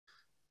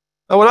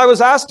Now, when I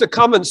was asked to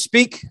come and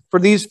speak for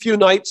these few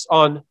nights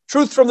on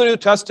truth from the New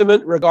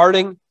Testament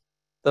regarding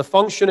the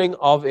functioning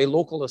of a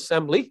local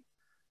assembly,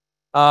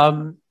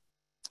 I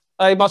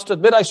must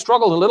admit I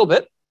struggled a little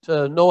bit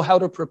to know how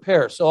to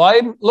prepare. So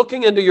I'm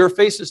looking into your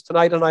faces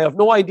tonight, and I have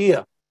no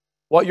idea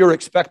what you're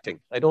expecting.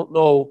 I don't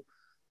know.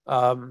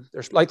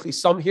 There's likely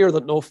some here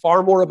that know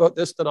far more about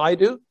this than I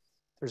do.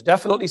 There's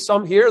definitely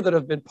some here that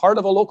have been part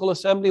of a local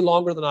assembly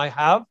longer than I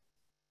have.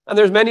 And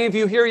there's many of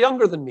you here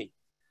younger than me.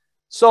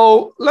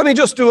 So let me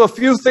just do a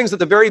few things at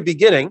the very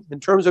beginning in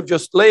terms of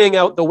just laying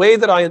out the way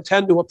that I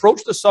intend to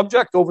approach the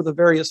subject over the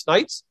various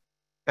nights.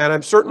 And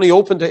I'm certainly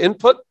open to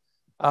input.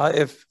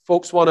 If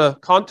folks want to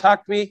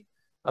contact me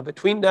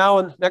between now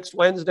and next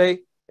Wednesday,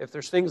 if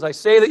there's things I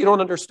say that you don't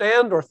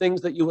understand or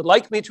things that you would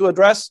like me to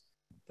address,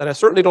 then I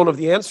certainly don't have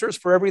the answers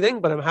for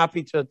everything, but I'm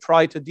happy to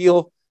try to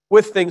deal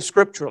with things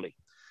scripturally.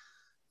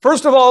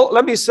 First of all,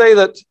 let me say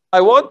that I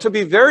want to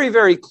be very,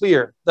 very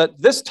clear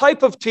that this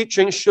type of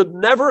teaching should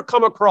never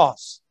come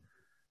across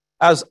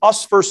as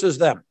us versus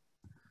them.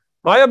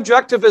 My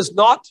objective is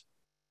not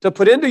to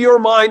put into your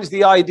minds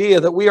the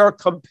idea that we are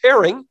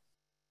comparing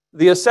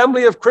the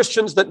assembly of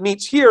Christians that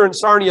meets here in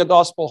Sarnia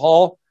Gospel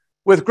Hall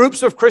with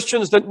groups of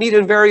Christians that meet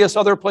in various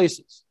other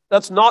places.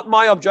 That's not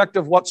my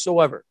objective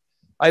whatsoever.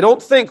 I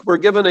don't think we're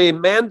given a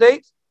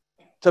mandate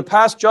to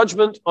pass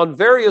judgment on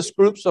various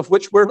groups of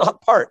which we're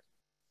not part.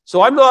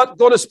 So I'm not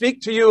going to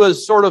speak to you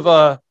as sort of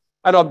an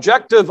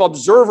objective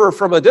observer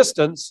from a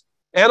distance,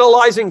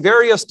 analyzing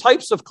various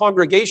types of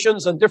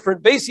congregations and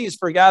different bases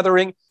for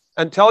gathering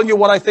and tell you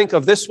what I think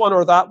of this one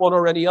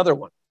or any other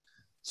one.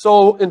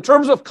 So in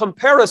terms of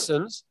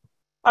comparisons,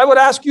 I would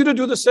ask you to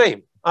do the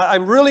same.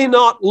 I'm really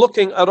not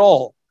looking at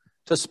all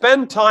to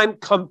spend time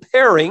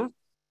comparing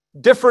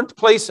different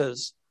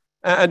places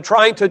and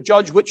trying to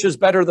judge which is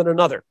better than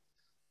another.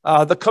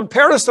 The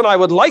comparison I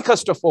would like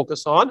us to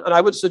focus on, and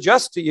I would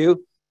suggest to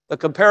you, the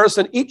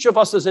comparison each of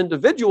us as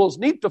individuals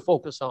need to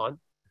focus on,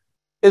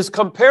 is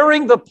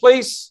comparing the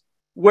place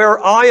where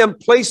I am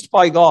placed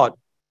by God,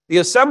 the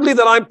assembly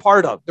that I'm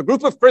part of, the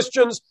group of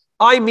Christians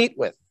I meet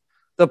with,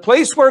 the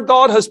place where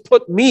God has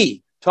put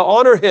me to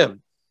honor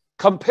him.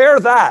 Compare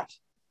that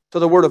to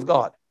the Word of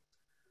God.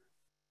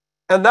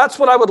 And that's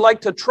what I would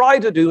like to try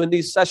to do in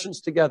these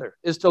sessions together,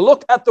 is to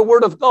look at the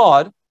Word of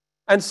God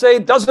and say,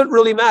 does it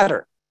really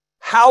matter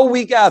how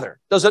we gather?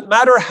 Does it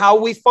matter how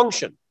we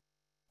function?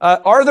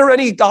 Are there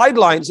any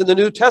guidelines in the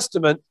New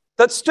Testament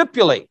that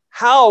stipulate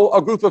how a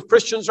group of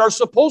Christians are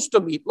supposed to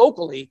meet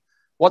locally?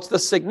 What's the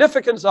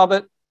significance of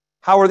it?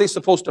 How are they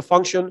supposed to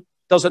function?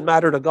 Does it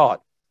matter to God?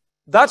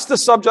 That's the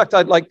subject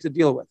I'd like to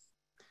deal with.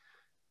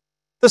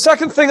 The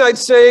second thing I'd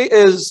say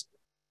is,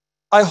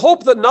 I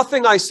hope that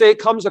nothing I say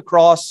comes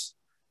across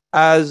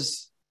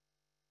as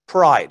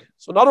pride.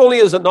 So not only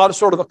is it not a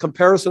sort of a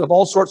comparison of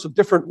all sorts of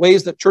different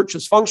ways that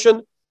churches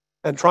function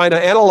and trying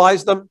to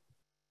analyze them,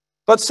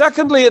 but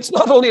secondly, it's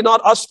not only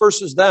not us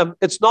versus them,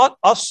 it's not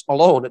us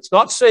alone. It's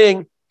not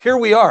saying, here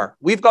we are,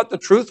 we've got the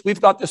truth, we've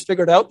got this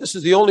figured out, this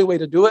is the only way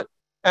to do it,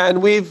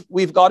 and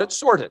we've got it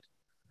sorted.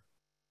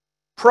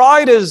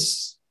 Pride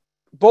is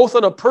both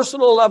on a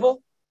personal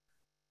level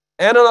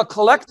and on a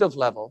collective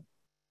level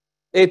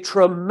a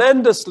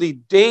tremendously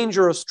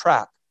dangerous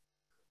trap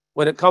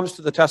when it comes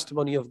to the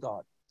testimony of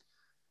God.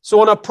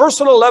 So on a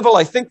personal level,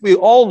 I think we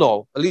all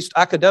know, at least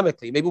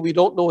academically, maybe we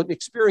don't know and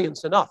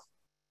experience enough,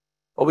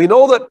 but we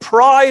know that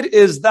pride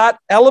is that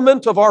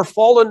element of our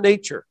fallen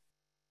nature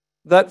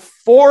that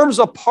forms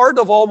a part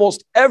of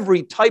almost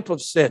every type of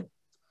sin.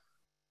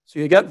 So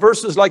you get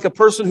verses like a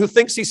person who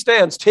thinks he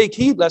stands, take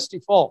heed lest he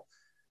fall,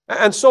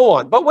 and so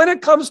on. But when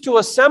it comes to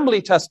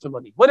assembly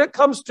testimony, when it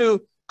comes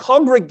to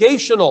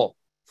congregational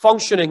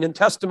functioning and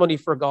testimony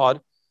for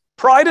God,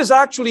 pride is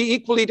actually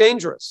equally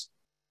dangerous.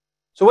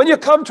 So when you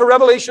come to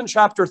Revelation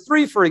chapter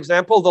 3, for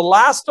example, the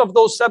last of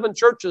those 7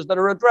 churches that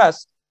are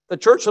addressed, the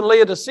church in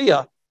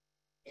Laodicea,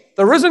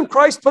 the risen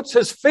Christ puts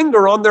his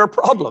finger on their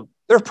problem.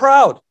 They're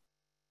proud.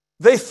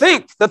 They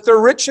think that they're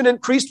rich and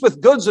increased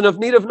with goods and have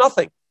need of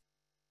nothing.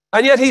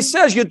 And yet he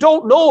says, you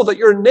don't know that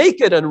you're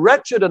naked and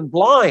wretched and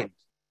blind.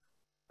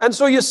 And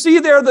so you see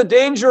there the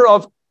danger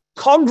of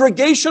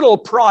congregational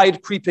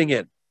pride creeping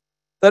in,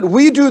 that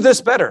we do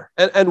this better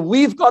and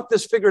we've got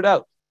this figured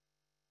out.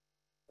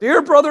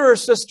 Dear brother or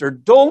sister,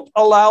 don't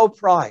allow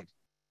pride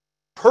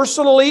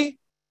personally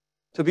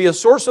to be a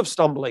source of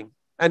stumbling,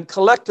 and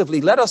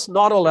collectively, let us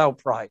not allow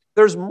pride.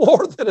 There's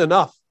more than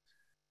enough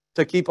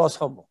to keep us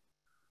humble.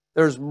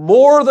 There's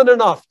more than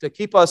enough to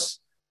keep us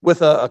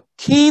with a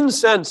keen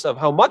sense of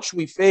how much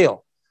we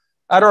fail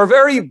at our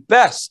very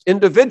best,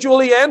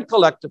 individually and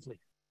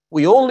collectively.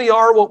 We only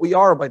are what we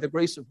are by the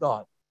grace of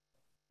God.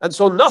 And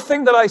so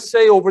nothing that I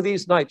say over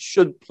these nights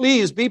should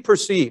please be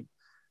perceived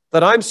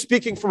that I'm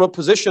speaking from a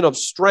position of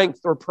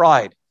strength or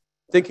pride,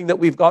 thinking that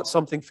we've got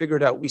something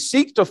figured out. We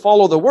seek to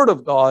follow the Word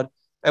of God,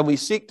 and we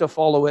seek to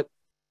follow it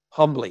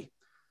humbly.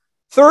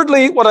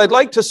 Thirdly, what I'd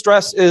like to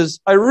stress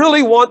is I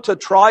really want to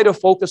try to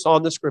focus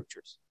on the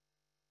Scriptures.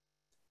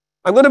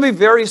 I'm going to be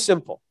very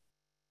simple.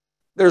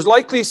 There's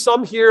likely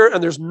some here,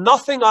 and there's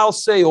nothing I'll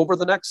say over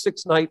the next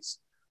 6 nights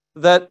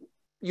that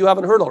you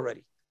haven't heard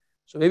already.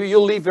 So maybe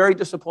you'll leave very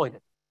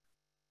disappointed.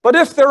 But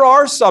if there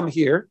are some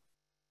here,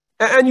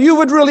 and you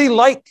would really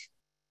like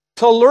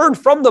to learn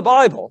from the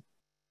Bible,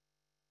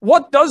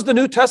 what does the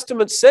New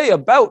Testament say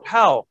about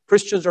how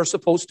Christians are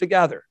supposed to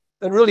gather?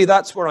 Then really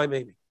that's where I'm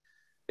aiming,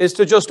 is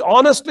to just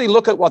honestly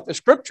look at what the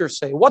scriptures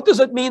say. What does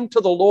it mean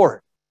to the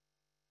Lord?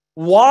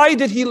 Why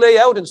did he lay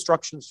out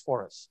instructions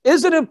for us?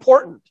 Is it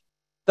important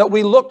that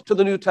we look to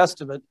the New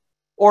Testament,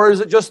 or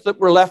is it just that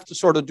we're left to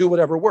sort of do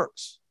whatever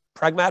works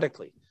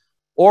pragmatically,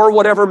 or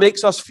whatever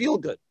makes us feel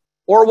good,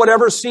 or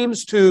whatever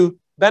seems to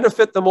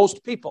benefit the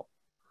most people?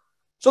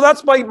 So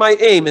that's my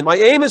aim, and my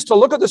aim is to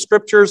look at the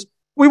scriptures.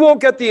 We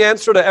won't get the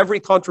answer to every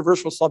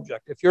controversial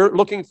subject. If you're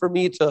looking for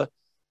me to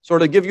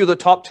sort of give you the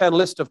top 10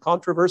 list of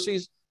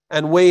controversies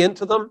and weigh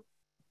into them,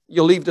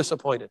 you'll leave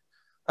disappointed.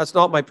 That's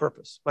not my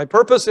purpose. My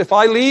purpose, if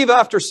I leave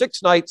after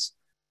 6 nights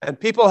and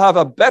people have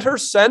a better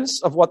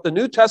sense of what the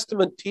New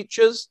Testament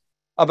teaches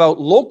about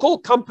local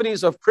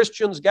companies of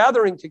Christians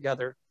gathering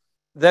together,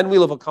 then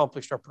we'll have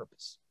accomplished our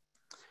purpose.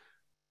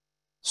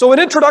 So in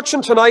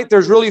introduction tonight,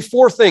 there's really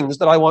 4 things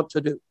that I want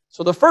to do.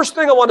 So the first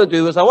thing I want to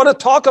do is I want to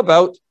talk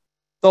about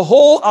the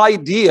whole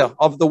idea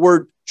of the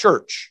word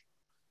church,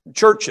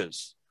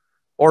 churches,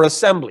 or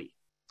assembly.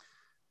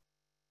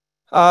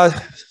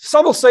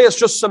 Some will say it's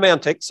just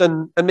semantics,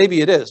 and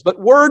maybe it is, but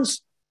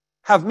words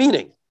have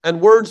meaning,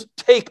 and words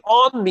take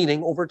on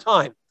meaning over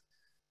time.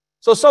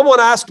 So someone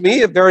asked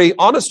me a very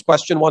honest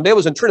question one day. I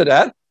was in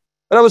Trinidad,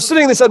 and I was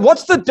sitting, they said,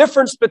 what's the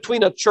difference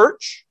between a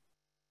church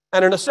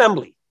and an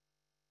assembly?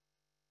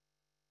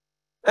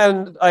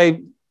 And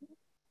I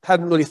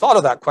hadn't really thought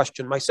of that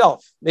question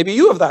myself. Maybe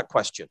you have that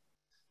question.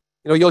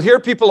 You know, you'll hear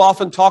people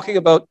often talking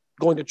about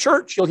going to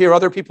church. You'll hear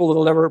other people that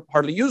will never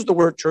hardly use the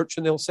word church,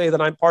 and they'll say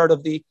that I'm part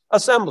of the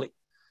assembly.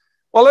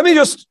 Well, let me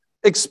just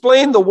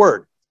explain the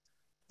word.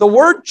 The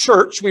word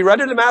church, we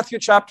read it in Matthew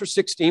chapter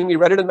 16. We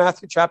read it in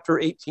Matthew chapter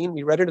 18.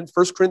 We read it in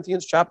 1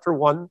 Corinthians chapter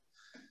 1.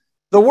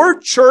 The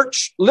word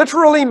church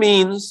literally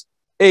means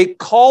a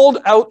called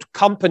out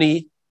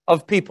company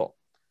of people.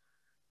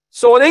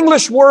 So an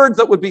English word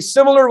that would be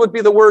similar would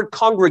be the word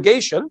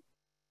congregation,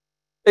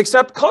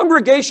 except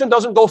congregation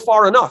doesn't go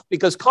far enough,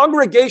 because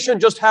congregation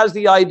just has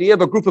the idea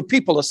of a group of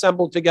people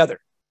assembled together.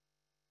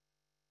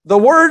 The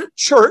word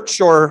church,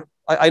 or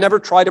I never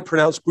try to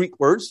pronounce Greek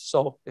words,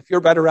 so if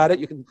you're better at it,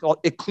 you can call it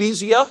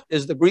ecclesia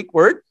is the Greek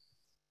word.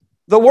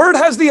 The word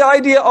has the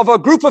idea of a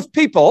group of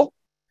people,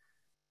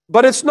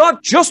 but it's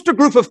not just a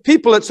group of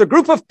people, it's a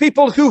group of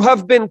people who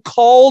have been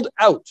called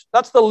out.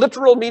 That's the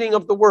literal meaning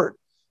of the word.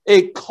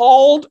 A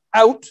called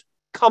out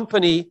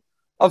company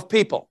of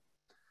people.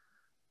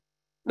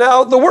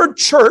 Now, the word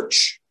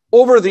church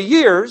over the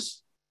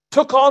years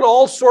took on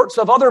all sorts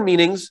of other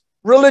meanings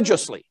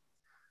religiously.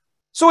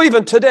 So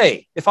even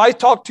today, if I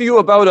talk to you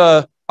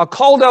about a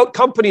called out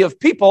company of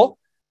people,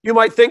 you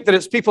might think that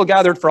it's people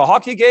gathered for a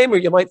hockey game, or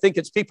you might think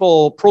it's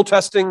people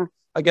protesting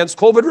against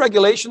COVID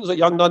regulations at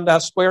Yonge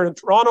Dundas Square in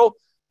Toronto,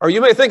 or you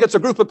may think it's a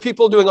group of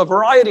people doing a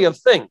variety of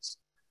things.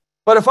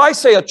 But if I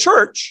say a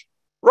church,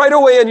 right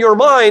away in your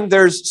mind,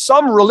 there's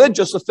some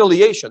religious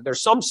affiliation.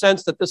 There's some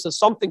sense that this has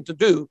something to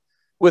do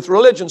with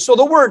religion. So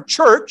the word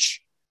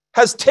church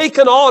has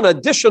taken on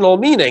additional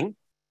meaning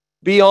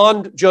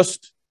beyond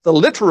just the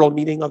literal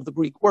meaning of the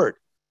Greek word,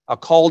 a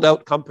called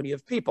out company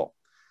of people.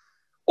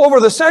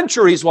 Over the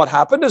centuries, what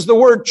happened is the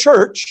word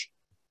church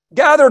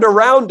gathered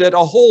around it a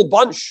whole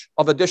bunch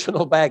of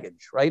additional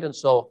baggage, right? And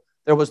so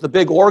there was the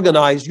big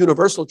organized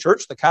universal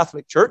church, the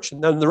Catholic Church,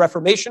 and then the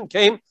Reformation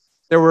came.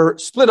 There were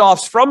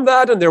split-offs from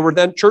that, and there were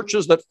then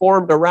churches that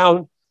formed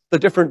around the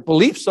different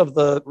beliefs of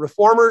the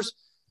reformers.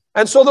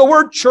 And so the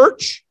word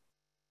church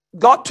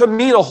got to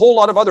mean a whole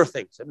lot of other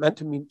things. It meant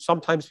to mean,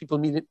 sometimes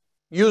people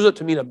use it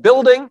to mean a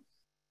building.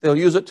 They'll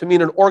use it to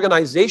mean an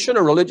organization,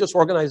 a religious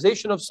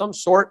organization of some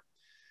sort.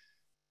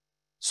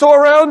 So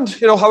around,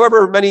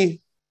 however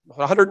many,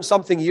 100 and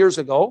something years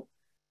ago,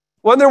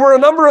 when there were a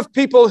number of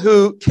people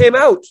who came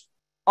out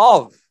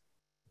of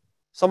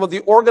some of the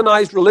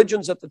organized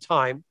religions at the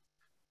time,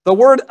 the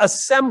word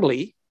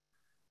assembly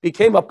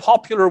became a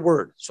popular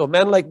word. So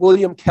men like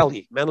William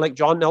Kelly, men like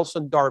John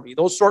Nelson Darby,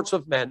 those sorts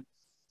of men,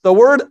 the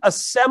word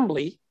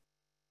assembly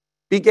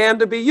began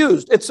to be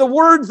used. It's a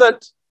word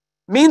that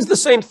means the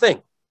same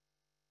thing.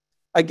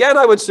 Again,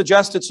 I would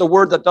suggest it's a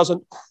word that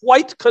doesn't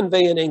quite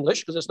convey in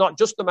English, because it's not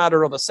just a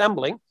matter of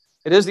assembling.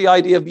 It is the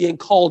idea of being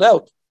called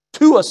out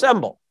to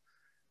assemble.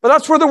 But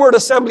that's where the word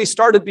assembly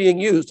started being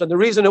used. And the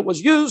reason it was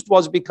used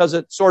was because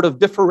it sort of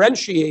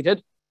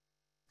differentiated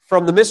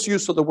from the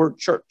misuse of the word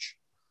church.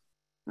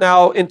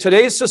 Now, in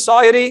today's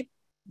society,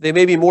 they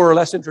may be more or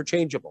less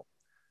interchangeable.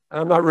 And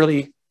I'm not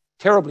really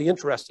terribly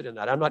interested in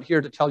that. I'm not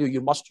here to tell you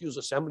you must use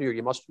assembly, or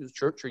you must use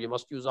church, or you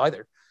must use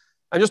either.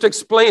 I'm just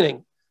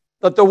explaining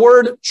that the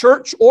word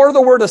church or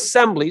the word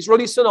assembly is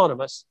really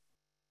synonymous.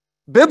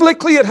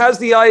 Biblically, it has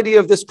the idea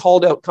of this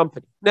called out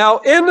company. Now,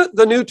 in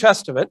the New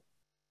Testament,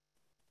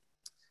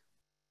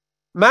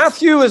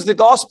 Matthew is the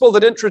gospel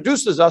that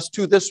introduces us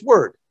to this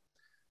word.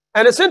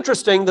 And it's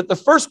interesting that the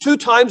first two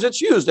times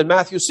it's used, in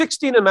Matthew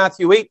 16 and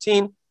Matthew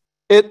 18,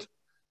 it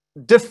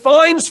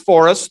defines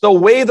for us the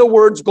way the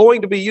word's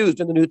going to be used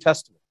in the New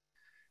Testament.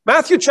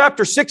 Matthew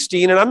chapter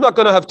 16, and I'm not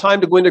going to have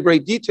time to go into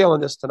great detail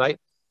on this tonight,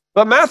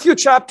 but Matthew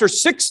chapter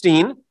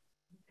 16,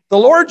 the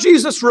Lord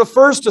Jesus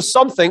refers to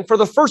something for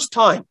the first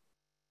time.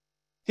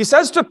 He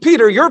says to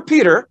Peter, "You're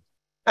Peter,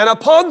 and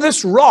upon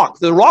this rock,"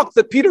 the rock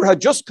that Peter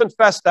had just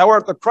confessed, "Thou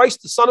art the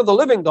Christ, the Son of the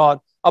living God,"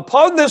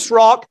 upon this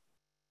rock,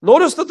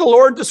 notice that the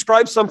Lord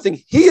describes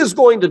something he is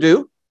going to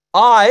do.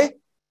 "I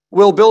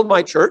will build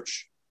my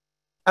church."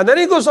 And then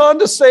he goes on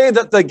to say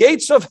that the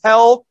gates of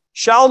hell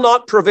shall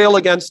not prevail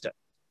against it.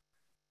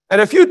 And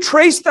if you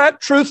trace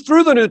that truth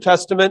through the New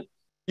Testament,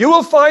 you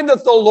will find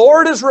that the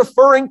Lord is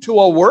referring to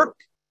a work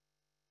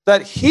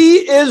that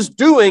he is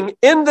doing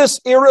in this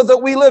era that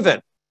we live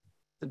in.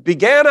 It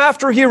began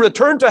after he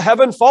returned to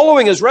heaven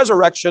following his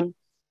resurrection,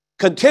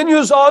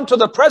 continues on to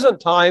the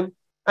present time,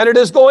 and it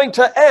is going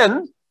to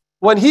end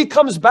when he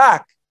comes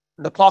back.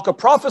 And the clock of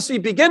prophecy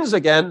begins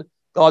again.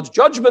 God's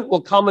judgment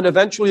will come, and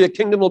eventually a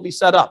kingdom will be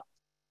set up.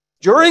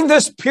 During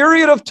this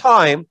period of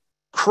time,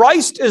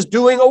 Christ is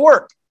doing a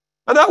work.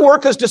 And that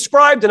work is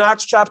described in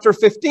Acts chapter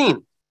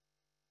 15.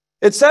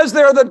 It says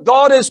there that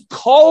God is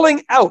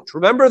calling out.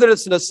 Remember that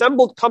it's an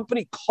assembled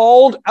company,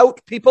 called out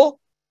people.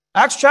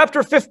 Acts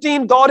chapter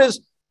 15, God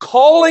is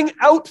calling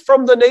out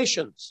from the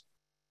nations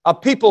a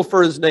people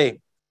for his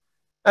name.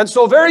 And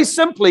so very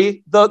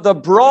simply, the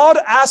broad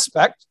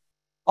aspect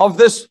of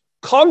this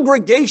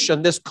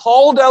congregation, this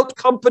called out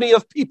company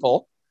of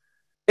people,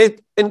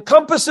 it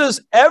encompasses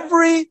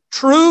every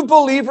true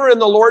believer in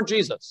the Lord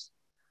Jesus.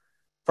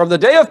 From the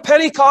day of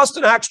Pentecost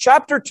in Acts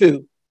chapter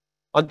 2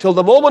 until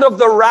the moment of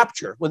the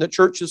rapture when the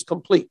church is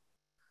complete.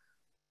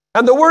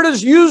 And the word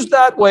is used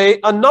that way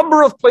a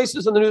number of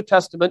places in the New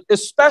Testament,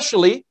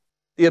 especially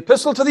the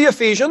epistle to the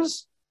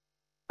Ephesians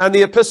and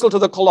the epistle to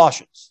the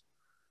Colossians.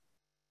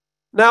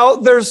 Now,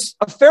 there's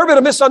a fair bit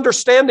of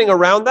misunderstanding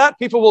around that.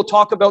 People will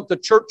talk about the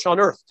church on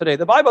earth today.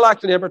 The Bible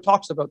actually never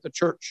talks about the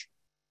church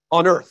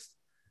on earth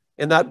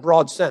in that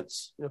broad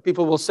sense.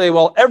 People will say,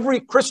 well, every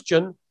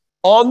Christian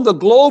on the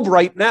globe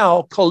right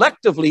now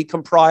collectively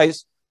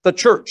comprise the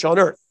church on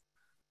earth.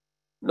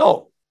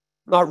 No,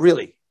 not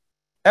really.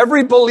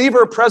 Every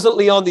believer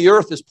presently on the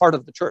earth is part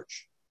of the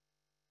church.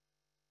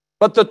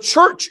 But the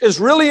church is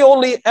really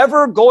only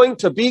ever going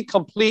to be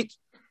complete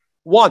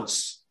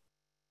once,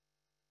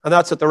 and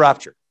that's at the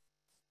rapture.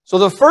 So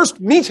the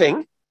first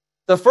meeting,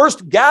 the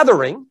first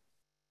gathering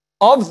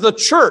of the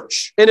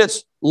church in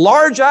its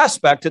large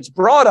aspect, its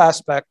broad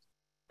aspect,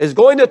 is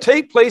going to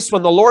take place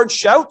when the Lord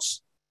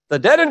shouts, "The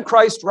dead in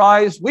Christ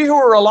rise, we who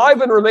are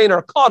alive and remain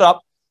are caught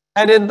up."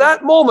 And in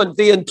that moment,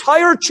 the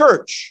entire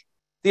church,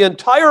 the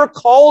entire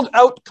called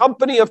out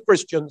company of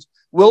Christians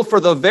will for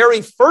the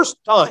very first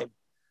time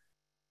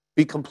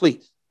be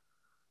complete,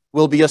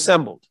 will be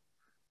assembled.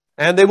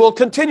 And they will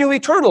continue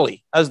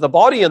eternally as the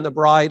body and the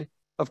bride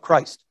of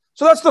Christ.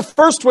 So that's the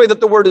first way that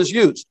the word is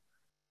used.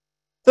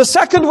 The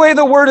second way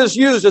the word is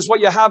used is what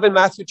you have in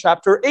Matthew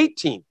chapter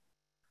 18.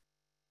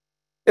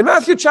 In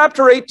Matthew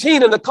chapter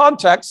 18, in the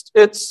context,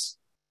 it's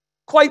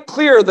quite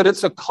clear that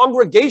it's a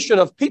congregation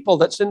of people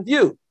that's in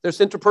view. This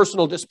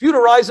interpersonal dispute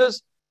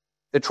arises.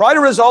 They try to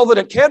resolve it.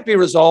 It can't be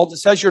resolved. It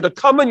says you're to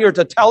come and you're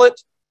to tell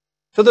it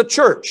to the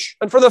church.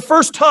 And for the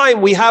first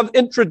time, we have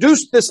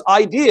introduced this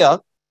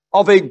idea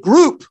of a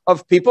group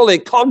of people, a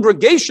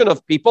congregation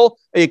of people,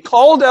 a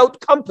called out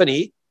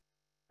company,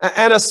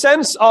 and a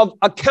sense of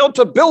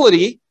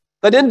accountability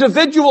that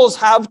individuals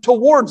have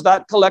towards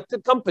that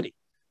collected company.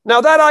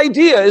 Now, that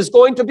idea is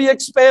going to be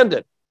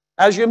expanded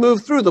as you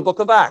move through the book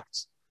of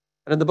Acts.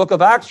 And in the book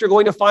of Acts, you're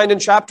going to find in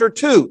chapter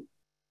 2,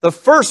 the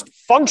first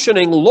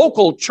functioning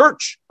local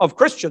church of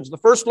Christians, the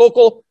first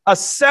local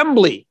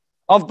assembly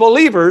of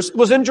believers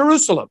was in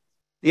Jerusalem,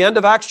 the end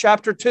of Acts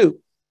chapter 2.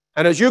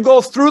 And as you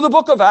go through the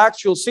book of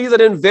Acts, you'll see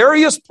that in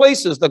various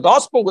places the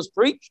gospel was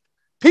preached,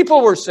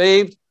 people were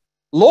saved,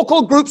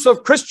 local groups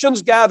of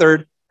Christians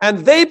gathered,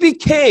 and they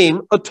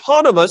became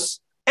autonomous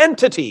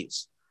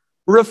entities,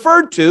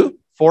 referred to,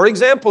 for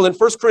example, in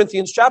 1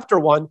 Corinthians chapter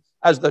 1,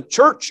 as the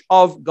church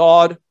of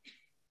God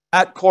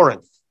at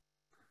Corinth.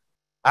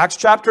 Acts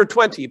chapter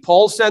 20,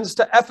 Paul sends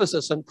to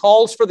Ephesus and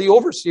calls for the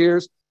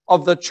overseers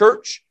of the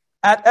church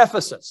at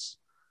Ephesus.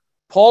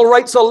 Paul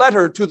writes a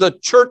letter to the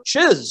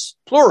churches,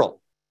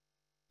 plural.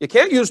 You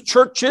can't use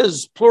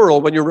churches, plural,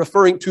 when you're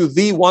referring to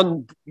the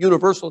one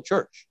universal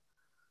church.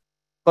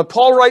 But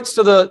Paul writes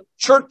to the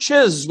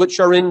churches which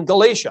are in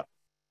Galatia.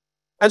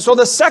 And so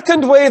the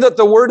second way that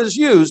the word is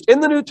used in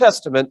the New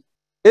Testament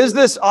is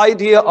this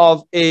idea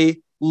of a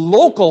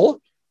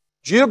local,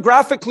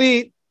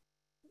 geographically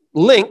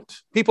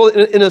linked, people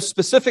in a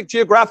specific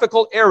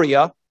geographical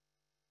area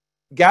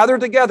gathered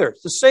together.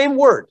 It's the same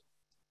word.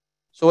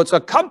 So it's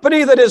a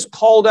company that is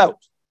called out.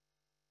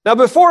 Now,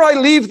 before I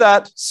leave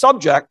that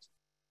subject,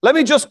 let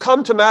me just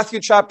come to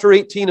Matthew chapter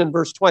 18 and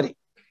verse 20.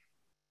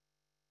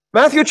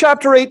 Matthew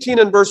chapter 18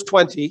 and verse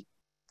 20,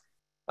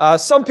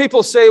 Some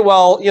people say,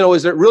 well,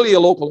 is it really a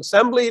local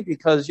assembly?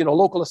 Because,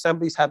 local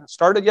assemblies hadn't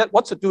started yet.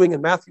 What's it doing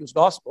in Matthew's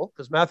gospel?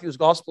 Because Matthew's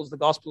gospel is the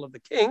gospel of the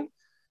king.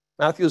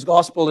 Matthew's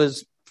gospel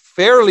is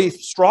fairly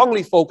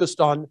strongly focused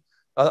on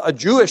a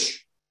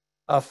Jewish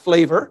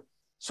flavor.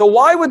 So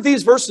why would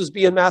these verses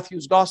be in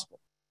Matthew's gospel?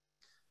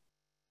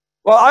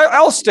 Well,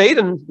 I'll state,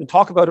 and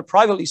talk about it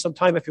privately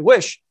sometime if you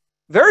wish,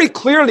 very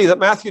clearly that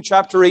Matthew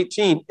chapter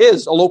 18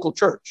 is a local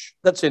church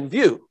that's in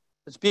view,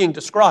 that's being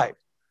described.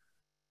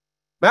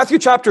 Matthew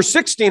chapter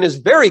 16 is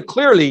very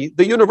clearly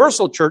the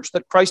universal church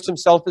that Christ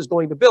himself is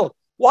going to build.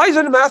 Why is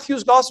it in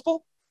Matthew's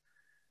gospel?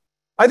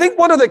 I think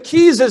one of the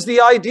keys is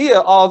the idea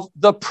of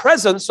the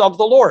presence of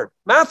the Lord.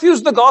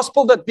 Matthew's the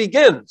gospel that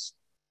begins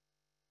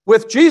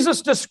with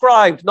Jesus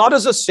described not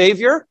as a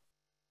savior,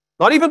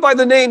 not even by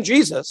the name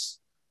Jesus,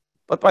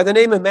 but by the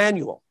name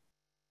Emmanuel.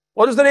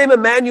 What does the name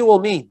Emmanuel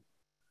mean?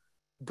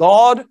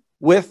 God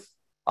with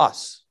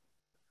us.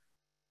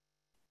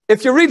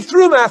 If you read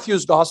through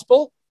Matthew's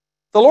gospel,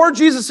 the Lord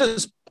Jesus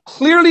is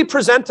clearly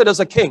presented as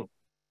a king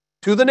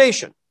to the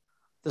nation,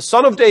 the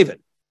son of David.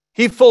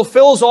 He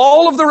fulfills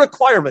all of the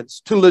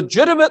requirements to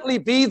legitimately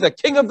be the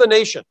king of the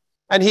nation.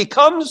 And he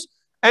comes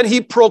and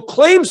he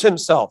proclaims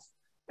himself.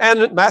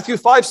 And Matthew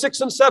 5,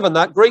 6, and 7,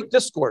 that great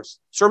discourse,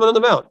 Sermon on the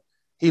Mount,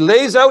 he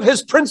lays out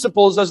his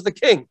principles as the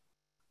king.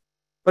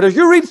 But if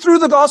you read through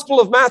the Gospel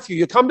of Matthew,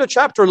 you come to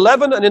chapter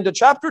 11 and into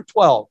chapter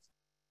 12,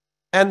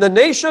 and the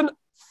nation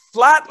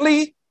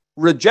flatly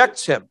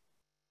rejects him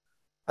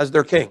as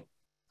their king.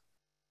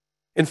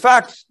 In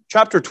fact,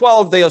 chapter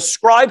 12, they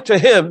ascribe to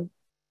him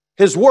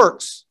his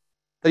works,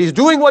 that he's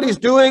doing what he's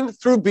doing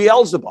through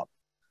Beelzebub.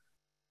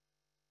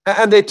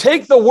 And they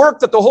take the work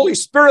that the Holy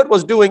Spirit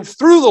was doing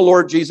through the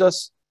Lord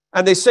Jesus,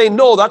 and they say,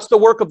 no, that's the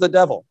work of the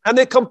devil. And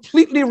they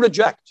completely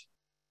reject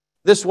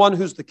this one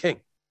who's the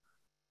king.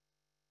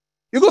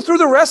 You go through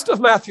the rest of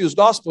Matthew's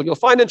gospel, you'll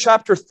find in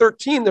chapter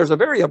 13, there's a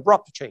very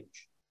abrupt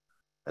change.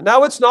 And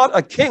now it's not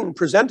a king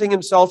presenting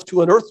himself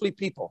to an earthly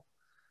people.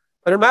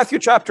 But in Matthew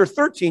chapter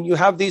 13, you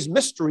have these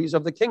mysteries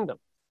of the kingdom.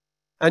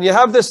 And you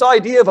have this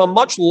idea of a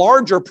much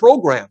larger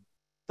program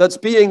that's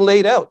being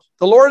laid out.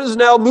 The Lord is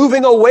now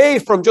moving away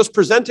from just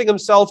presenting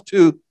himself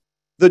to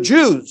the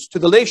Jews, to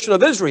the nation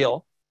of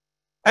Israel.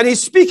 And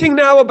he's speaking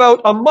now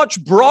about a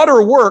much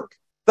broader work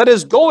that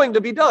is going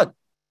to be done.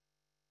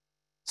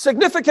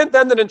 Significant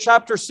then that in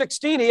chapter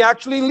 16, he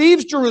actually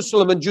leaves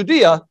Jerusalem and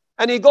Judea,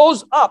 and he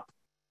goes up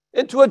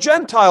into a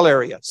Gentile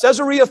area,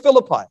 Caesarea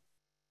Philippi.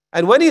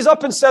 And when he's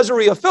up in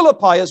Caesarea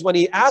Philippi is when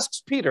he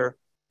asks Peter,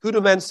 who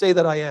do men say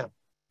that I am?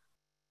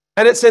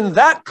 And it's in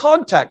that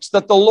context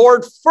that the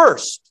Lord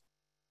first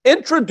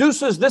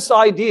introduces this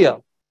idea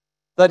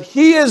that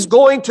he is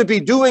going to be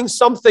doing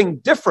something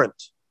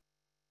different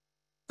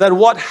than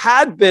what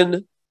had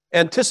been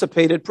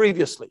anticipated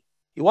previously.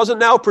 He wasn't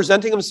now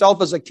presenting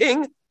himself as a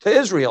king to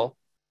Israel.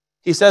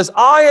 He says,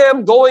 I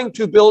am going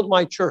to build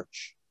my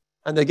church,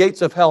 and the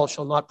gates of hell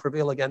shall not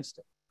prevail against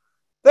it.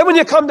 Then when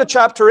you come to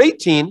chapter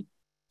 18,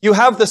 you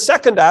have the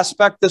second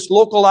aspect, this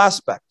local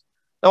aspect.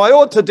 Now, I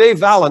owe it to Dave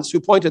Valance, who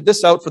pointed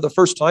this out for the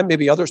first time.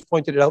 Maybe others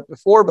pointed it out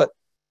before, but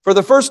for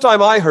the first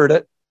time I heard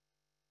it.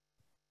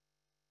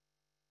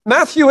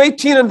 Matthew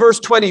 18 and verse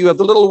 20, you have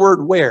the little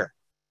word where.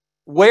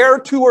 Where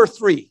two or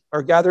three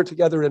are gathered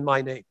together in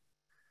my name.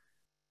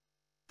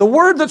 The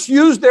word that's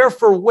used there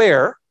for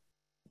where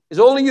is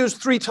only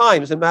used 3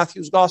 times in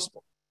Matthew's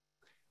gospel.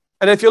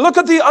 And if you look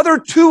at the other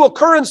 2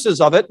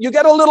 occurrences of it, you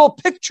get a little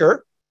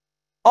picture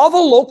of a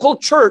local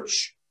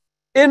church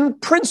in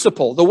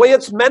principle, the way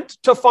it's meant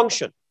to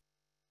function.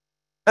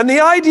 And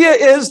the idea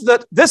is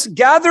that this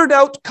gathered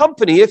out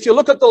company, if you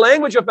look at the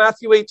language of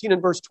Matthew 18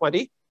 and verse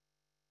 20,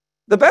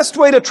 the best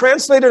way to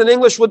translate it in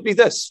English would be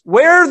this: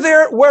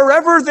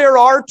 wherever there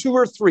are 2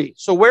 or 3,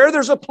 so where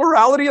there's a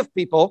plurality of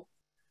people,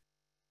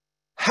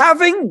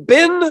 having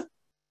been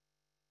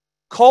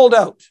called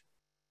out.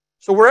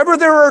 So wherever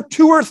there are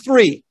 2 or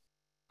 3,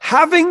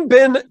 having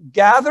been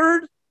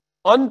gathered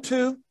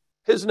unto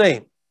his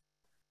name.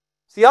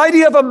 It's the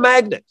idea of a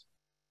magnet.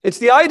 It's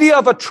the idea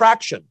of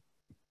attraction.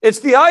 It's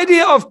the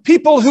idea of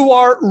people who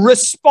are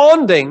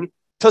responding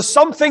to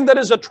something that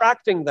is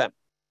attracting them.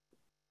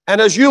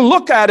 And as you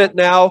look at it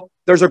now,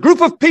 there's a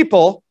group of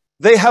people,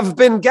 they have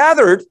been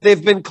gathered,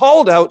 they've been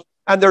called out,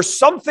 and there's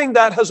something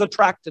that has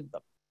attracted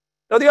them.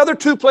 Now, the other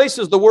 2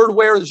 places the word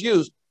where is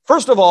used.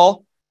 First of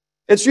all,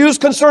 it's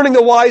used concerning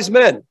the wise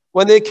men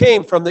when they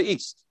came from the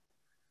east.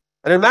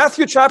 And in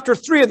Matthew chapter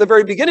 3, at the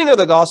very beginning of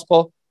the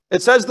gospel,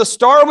 it says, the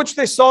star which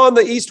they saw in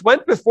the east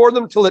went before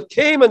them till it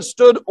came and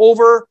stood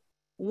over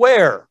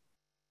where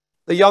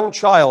the young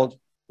child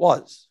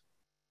was.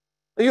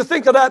 And you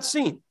think of that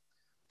scene.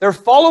 They're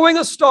following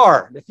a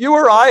star. If you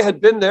or I had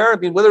been there, I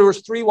mean, whether it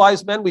was 3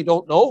 wise men, we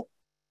don't know.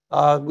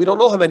 We don't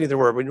know how many there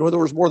were. We know there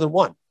was more than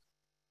 1.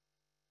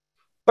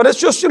 But it's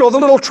just, the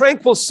little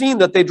tranquil scene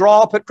that they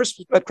draw up at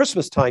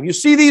Christmas time. You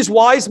see these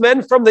wise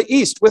men from the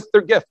east with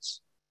their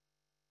gifts.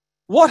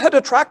 What had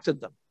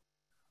attracted them?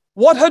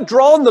 What had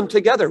drawn them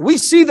together? We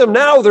see them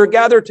now, they're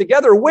gathered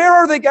together. Where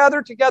are they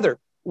gathered together?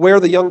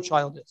 Where the young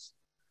child is.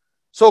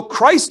 So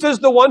Christ is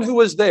the one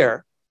who is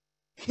there.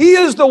 He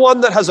is the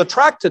one that has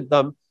attracted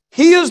them.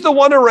 He is the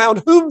one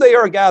around whom they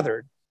are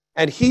gathered,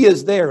 and he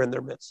is there in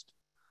their midst.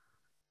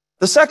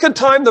 The second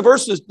time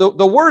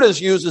the word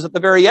is used is at the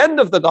very end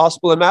of the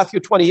gospel in Matthew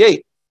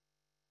 28.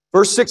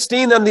 Verse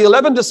 16, and the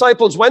 11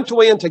 disciples went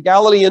away into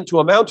Galilee into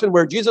a mountain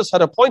where Jesus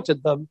had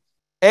appointed them.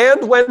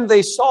 And when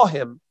they saw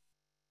him,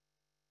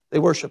 they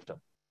worshiped him.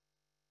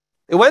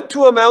 They went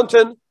to a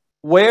mountain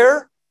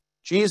where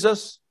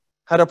Jesus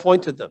had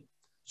appointed them.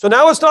 So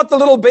now it's not the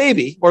little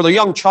baby, or the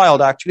young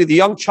child, actually, the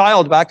young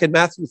child back in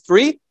Matthew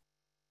 3.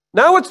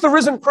 Now it's the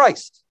risen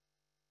Christ.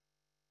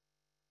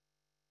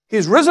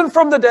 He's risen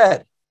from the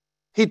dead.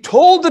 He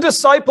told the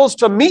disciples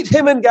to meet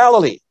him in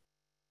Galilee.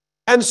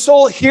 And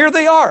so here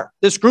they are,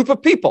 this group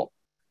of people.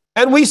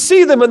 And we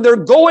see them, and they're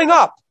going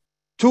up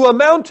to a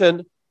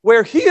mountain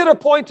where he had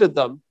appointed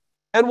them.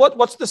 And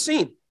what's the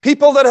scene?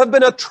 People that have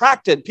been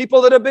attracted,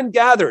 people that have been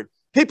gathered,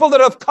 people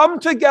that have come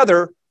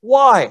together.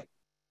 Why?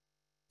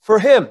 For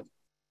him.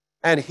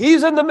 And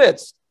he's in the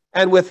midst.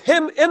 And with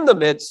him in the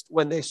midst,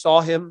 when they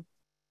saw him,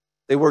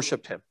 they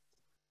worshiped him.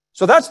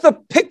 So that's the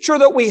picture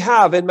that we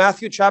have in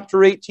Matthew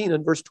chapter 18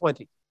 and verse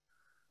 20.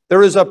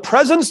 There is a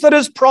presence that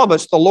is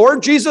promised. The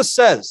Lord Jesus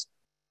says,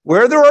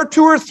 where there are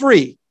two or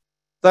three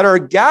that are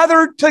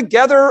gathered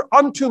together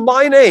unto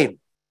my name,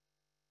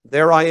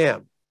 there I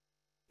am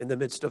in the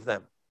midst of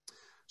them.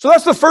 So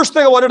that's the first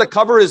thing I wanted to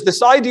cover, is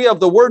this idea of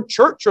the word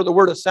church or the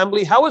word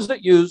assembly. How is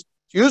it used?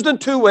 It's used in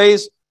two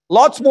ways.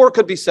 Lots more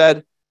could be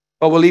said,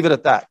 but we'll leave it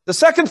at that. The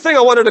second thing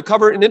I wanted to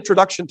cover in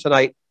introduction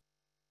tonight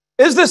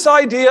is this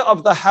idea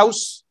of the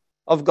house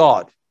of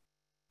God.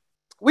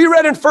 We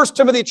read in 1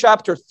 Timothy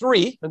chapter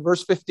 3 and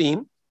verse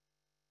 15,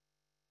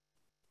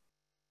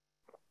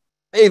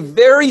 a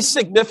very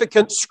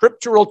significant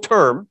scriptural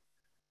term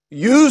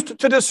used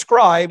to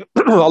describe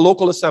a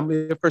local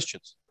assembly of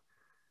Christians.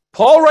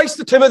 Paul writes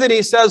to Timothy and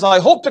he says, I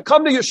hope to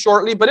come to you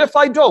shortly, but if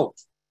I don't,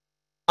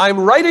 I'm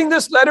writing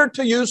this letter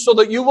to you so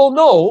that you will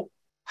know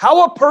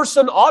how a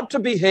person ought to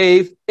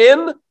behave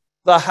in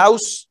the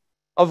house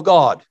of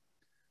God,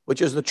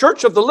 which is the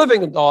church of the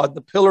living God,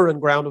 the pillar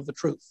and ground of the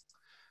truth.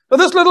 Now,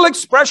 this little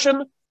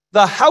expression,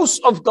 the house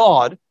of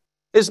God,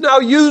 is now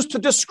used to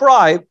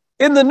describe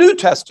in the New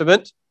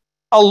Testament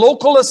a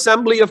local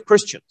assembly of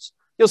Christians.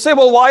 You'll say,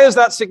 well, why is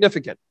that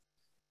significant?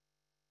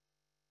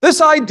 This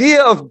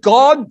idea of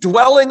God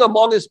dwelling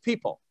among his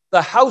people,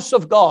 the house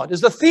of God, is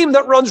the theme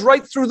that runs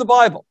right through the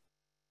Bible.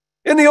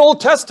 In the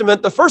Old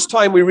Testament, the first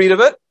time we read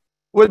of it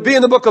would be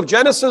in the book of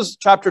Genesis,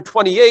 chapter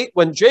 28,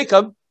 when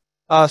Jacob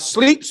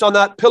sleeps on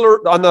that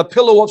pillar, on the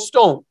pillow of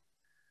stone.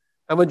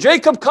 And when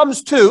Jacob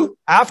comes to,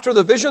 after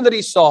the vision that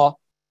he saw,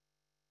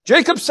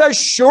 Jacob says,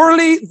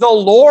 surely the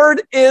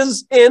Lord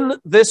is in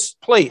this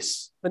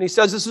place. And he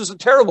says, this is a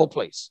terrible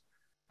place.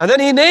 And then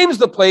he names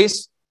the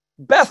place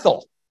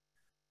Bethel.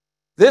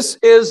 This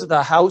is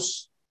the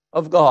house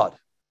of God.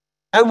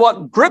 And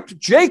what gripped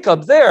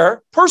Jacob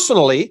there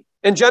personally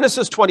in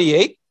Genesis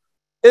 28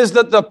 is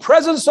that the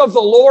presence of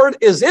the Lord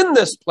is in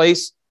this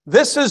place.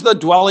 This is the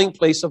dwelling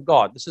place of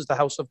God. This is the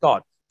house of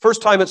God.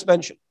 First time it's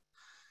mentioned.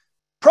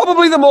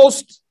 Probably the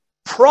most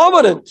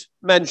prominent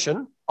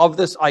mention of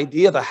this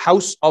idea, the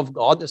house of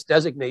God, this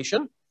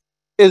designation,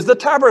 is the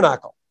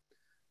tabernacle.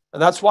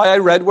 And that's why I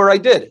read where I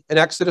did in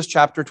Exodus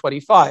chapter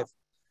 25.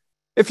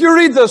 If you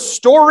read the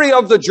story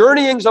of the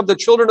journeyings of the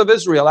children of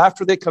Israel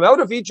after they come out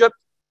of Egypt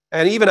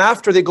and even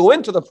after they go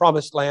into the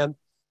promised land,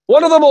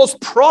 one of the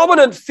most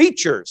prominent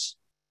features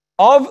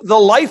of the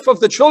life of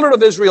the children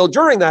of Israel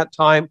during that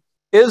time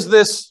is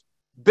this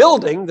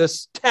building,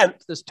 this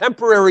tent, this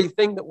temporary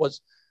thing that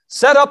was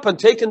set up and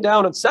taken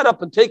down and set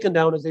up and taken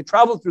down as they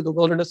traveled through the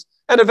wilderness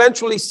and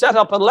eventually set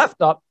up and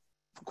left up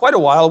for quite a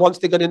while once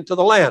they got into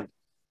the land.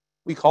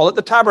 We call it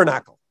the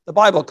tabernacle. The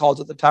Bible calls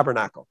it the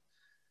tabernacle.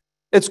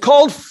 It's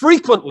called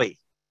frequently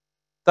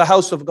the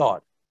house of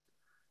God.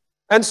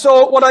 And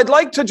so what I'd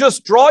like to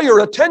just draw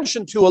your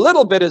attention to a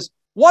little bit is,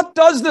 what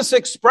does this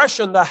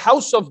expression, the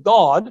house of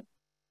God,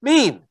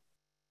 mean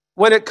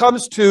when it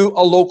comes to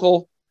a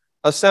local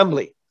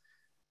assembly?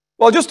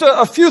 Well, just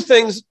a few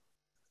things.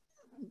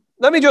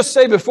 Let me just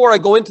say before I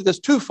go into this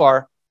too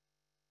far,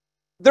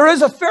 there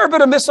is a fair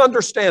bit of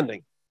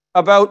misunderstanding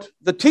about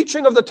the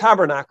teaching of the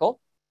tabernacle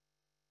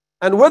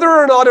and whether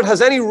or not it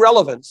has any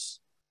relevance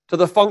to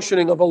the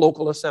functioning of a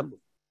local assembly.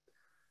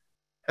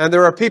 And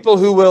there are people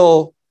who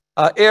will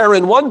err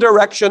in one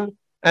direction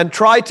and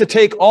try to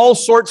take all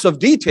sorts of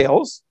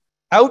details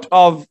out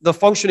of the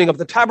functioning of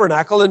the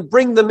tabernacle and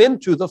bring them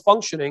into the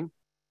functioning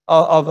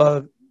of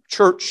a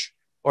church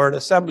or an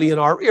assembly in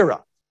our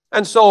era.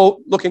 And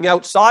so looking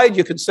outside,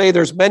 you could say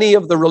there's many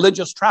of the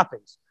religious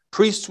trappings,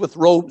 priests with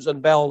robes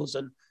and bells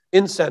and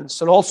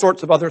incense and all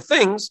sorts of other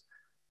things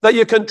that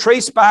you can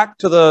trace back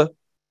to the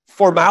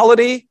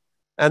formality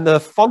and the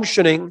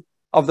functioning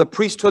of the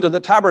priesthood and the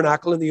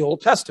tabernacle in the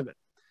Old Testament.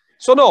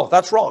 So no,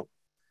 that's wrong.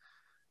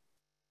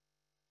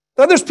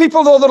 Then there's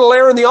people, though, that'll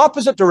err in the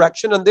opposite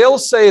direction, and they'll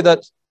say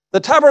that the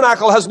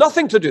tabernacle has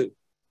nothing to do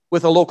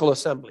with a local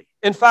assembly.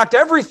 In fact,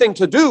 everything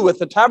to do with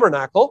the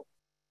tabernacle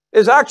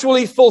is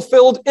actually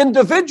fulfilled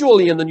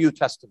individually in the New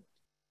Testament.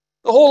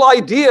 The whole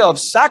idea of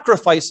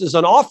sacrifices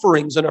and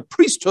offerings and a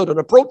priesthood and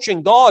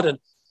approaching God and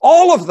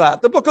all of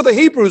that, the book of the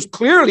Hebrews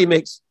clearly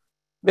makes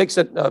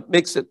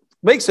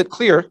it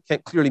clear.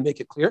 Can't clearly make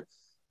it clear.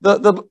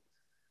 The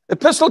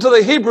epistle to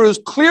the Hebrews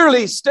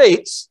clearly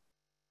states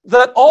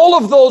that all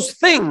of those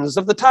things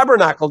of the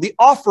tabernacle, the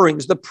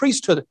offerings, the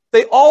priesthood,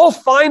 they all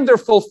find their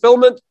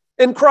fulfillment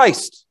in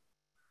Christ.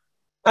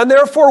 And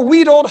therefore,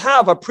 we don't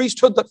have a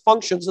priesthood that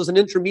functions as an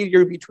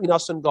intermediary between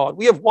us and God.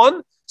 We have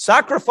one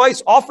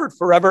sacrifice offered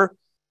forever.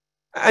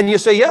 And you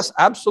say, yes,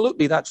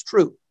 absolutely, that's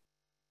true.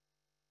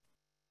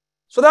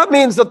 So that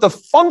means that the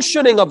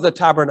functioning of the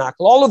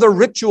tabernacle, all of the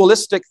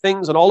ritualistic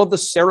things and all of the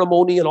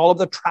ceremony and all of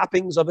the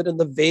trappings of it and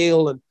the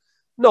veil, and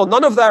no,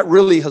 none of that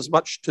really has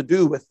much to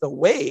do with the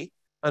way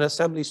an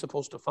assembly is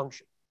supposed to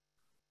function.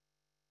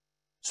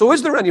 So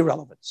is there any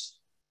relevance?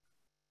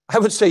 I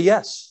would say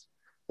yes.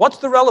 What's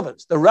the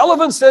relevance? The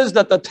relevance is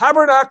that the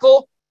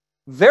tabernacle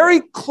very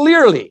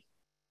clearly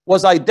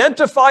was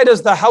identified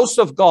as the house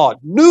of God.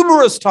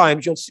 Numerous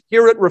times you'll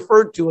hear it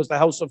referred to as the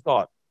house of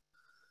God.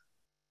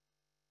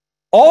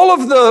 All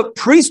of the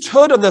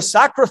priesthood and the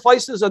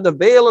sacrifices and the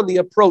veil and the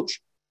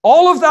approach,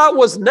 all of that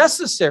was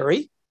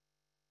necessary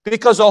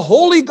because a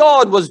holy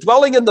God was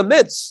dwelling in the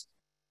midst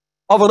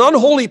of an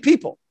unholy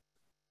people.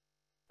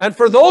 And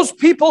for those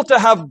people to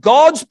have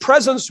God's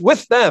presence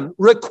with them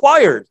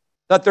required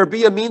that there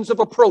be a means of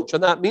approach,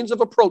 and that means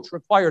of approach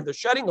required the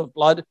shedding of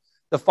blood,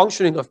 the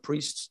functioning of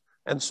priests,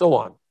 and so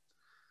on.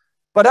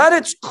 But at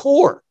its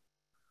core,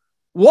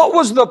 what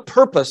was the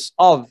purpose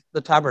of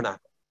the tabernacle?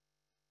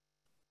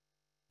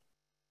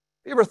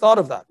 Have you ever thought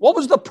of that? What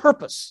was the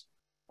purpose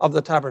of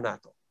the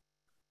tabernacle?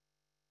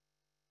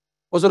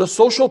 Was it a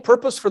social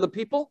purpose for the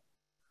people?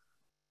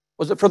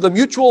 Was it for the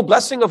mutual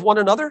blessing of one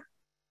another?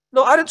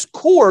 No, at its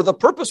core, the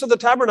purpose of the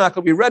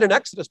tabernacle, we read in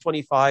Exodus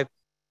 25,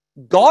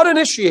 God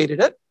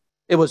initiated it.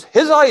 It was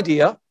his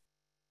idea.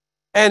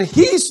 And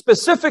he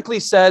specifically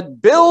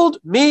said, build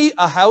me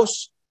a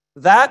house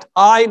that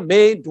I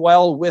may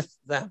dwell with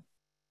them.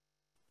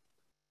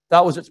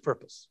 That was its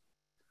purpose.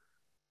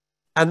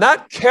 And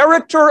that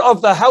character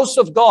of the house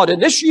of God,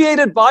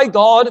 initiated by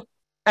God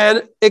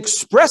and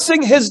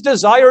expressing his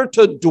desire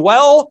to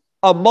dwell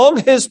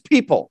among his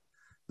people,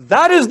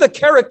 that is the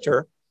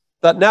character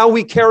that now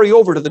we carry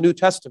over to the New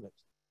Testament.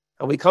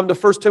 And we come to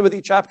 1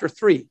 Timothy chapter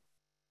 3,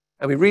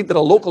 and we read that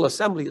a local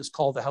assembly is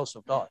called the house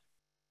of God.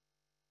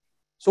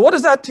 So what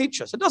does that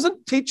teach us? It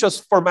doesn't teach us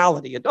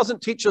formality. It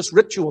doesn't teach us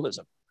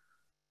ritualism.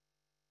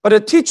 But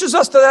it teaches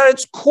us that at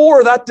its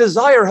core, that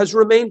desire has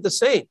remained the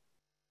same.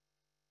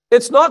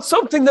 It's not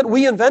something that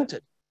we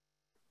invented.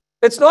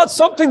 It's not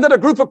something that a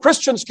group of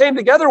Christians came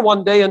together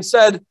one day and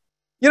said,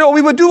 you know,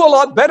 we would do a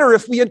lot better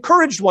if we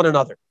encouraged one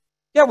another.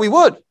 Yeah, we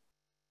would.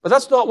 But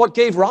that's not what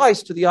gave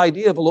rise to the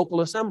idea of a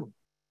local assembly.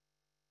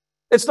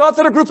 It's not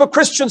that a group of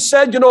Christians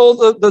said, you know,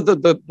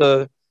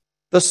 the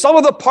sum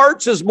of the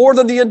parts is more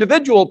than the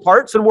individual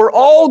parts, and we're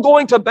all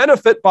going to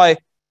benefit by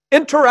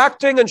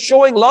interacting and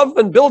showing love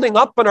and building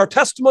up, and our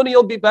testimony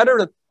will be better.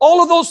 And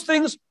all of those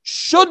things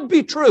should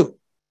be true,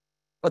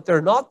 but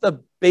they're not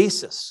the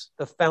basis,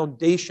 the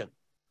foundation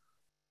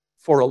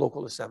for a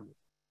local assembly.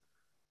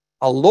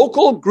 A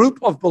local group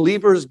of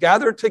believers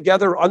gathered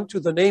together unto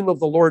the name of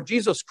the Lord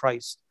Jesus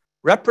Christ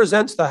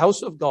represents the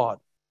house of God.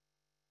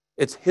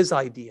 It's his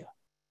idea.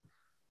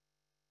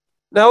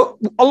 Now,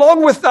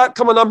 along with that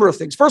come a number of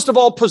things. First of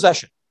all,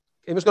 possession.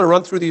 Okay, I'm just going to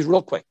run through these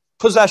real quick.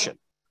 Possession.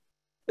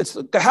 It's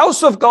the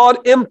house of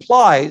God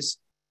implies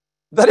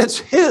that it's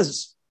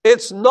his.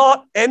 It's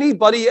not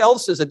anybody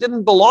else's. It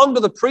didn't belong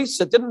to the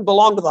priests. It didn't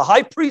belong to the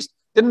high priest.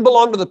 It didn't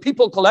belong to the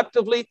people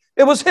collectively.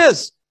 It was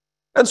his.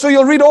 And so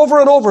you'll read over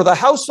and over, the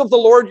house of the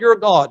Lord your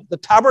God, the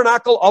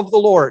tabernacle of the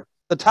Lord,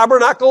 the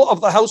tabernacle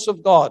of the house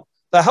of God,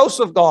 the house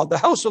of God, the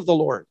house of the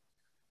Lord.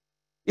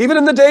 Even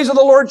in the days of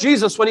the Lord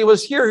Jesus, when he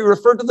was here, he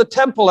referred to the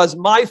temple as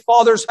my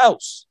Father's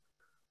house.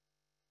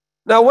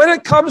 Now, when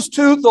it comes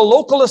to the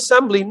local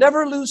assembly,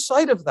 never lose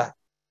sight of that.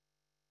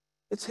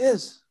 It's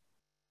his.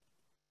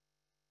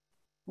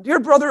 Dear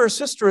brother or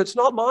sister, it's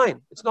not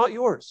mine. It's not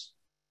yours.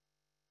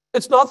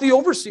 It's not the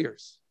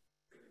overseers.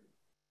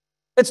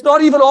 It's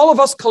not even all of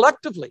us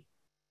collectively.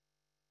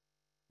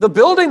 The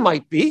building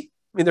might be.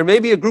 I mean, there may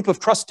be a group of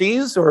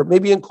trustees or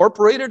maybe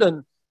incorporated,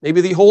 and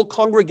maybe the whole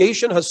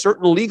congregation has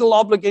certain legal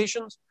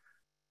obligations.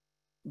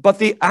 But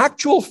the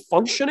actual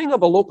functioning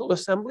of a local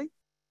assembly,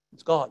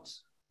 it's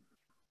God's.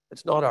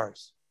 It's not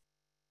ours.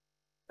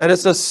 And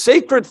it's a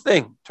sacred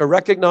thing to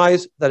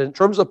recognize that in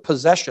terms of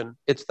possession,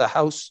 it's the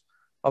house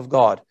of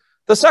God.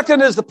 The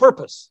second is the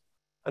purpose.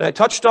 And I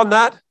touched on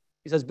that.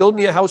 He says, build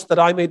me a house that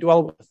I may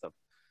dwell with them.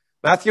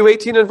 Matthew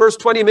 18 and verse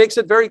 20 makes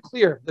it very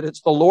clear that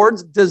it's the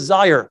Lord's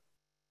desire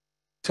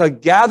to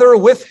gather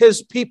with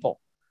his people.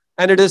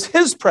 And it is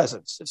his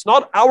presence. It's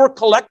not our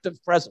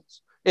collective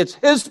presence. It's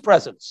his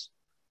presence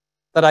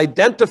that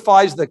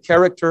identifies the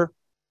character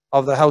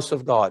of the house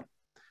of God.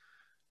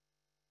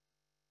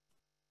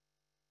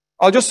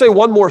 I'll just say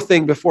one more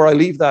thing before I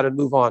leave that and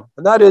move on.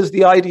 And that is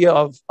the idea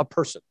of a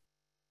person.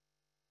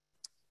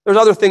 There's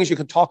other things you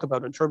can talk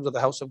about in terms of the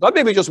house of God.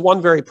 Maybe just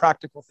one very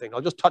practical thing.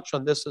 I'll just touch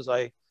on this as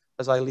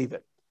I leave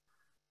it.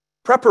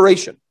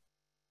 Preparation.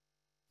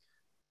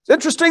 It's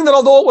interesting that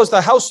although it was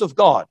the house of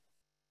God,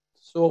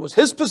 so it was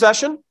his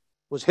possession, it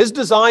was his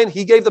design,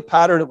 he gave the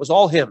pattern, it was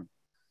all him.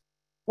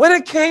 When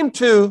it came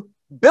to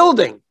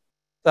building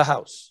the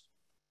house,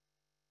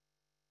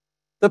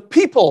 the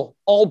people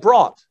all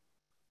brought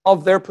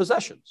of their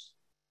possessions.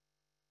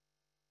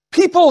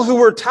 People who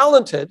were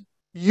talented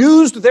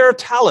used their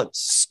talents,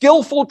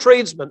 skillful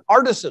tradesmen,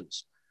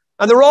 artisans,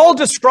 and they're all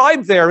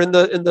described there in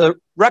the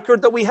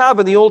record that we have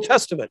in the Old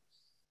Testament.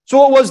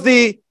 So it was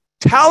the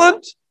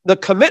talent, the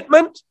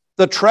commitment,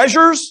 the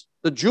treasures,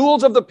 the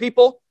jewels of the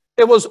people.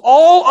 It was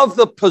all of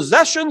the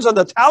possessions and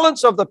the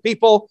talents of the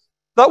people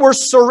that were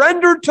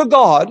surrendered to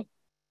God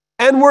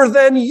and were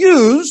then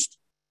used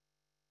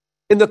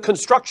in the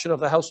construction of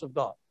the house of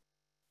God.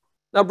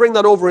 Now bring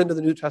that over into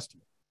the New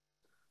Testament.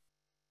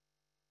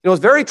 You know,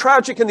 it's very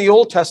tragic in the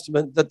Old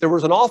Testament that there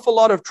was an awful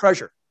lot of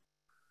treasure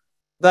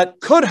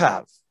that could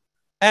have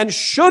and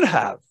should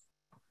have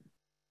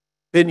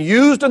been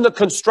used in the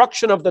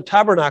construction of the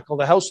tabernacle,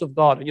 the house of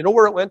God. And you know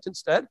where it went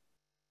instead?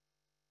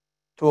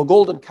 To a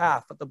golden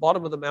calf at the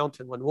bottom of the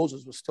mountain when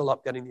Moses was still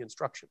up getting the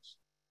instructions.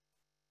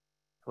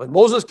 When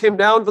Moses came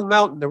down from the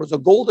mountain, there was a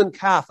golden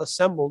calf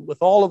assembled with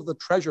all of the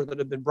treasure that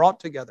had been brought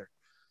together.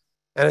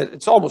 And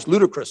it's almost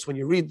ludicrous when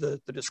you read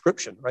the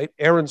description, right?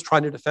 Aaron's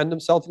trying to defend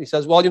himself, and he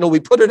says, well, you know, we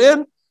put it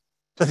in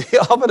to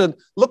the oven, and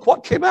look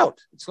what came out.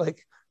 It's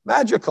like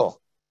magical.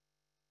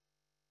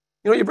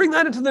 You know, you bring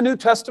that into the New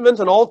Testament,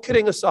 and all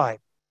kidding aside,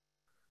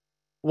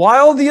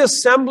 while the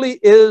assembly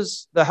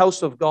is the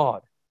house of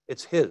God,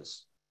 it's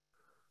his.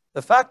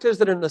 The fact is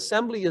that an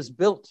assembly is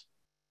built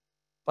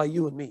by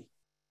you and me.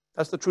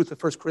 That's the truth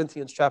of 1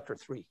 Corinthians chapter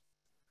 3.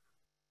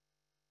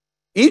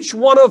 Each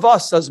one of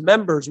us as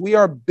members, we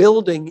are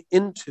building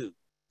into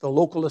the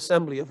local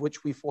assembly of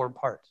which we form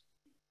part.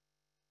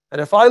 And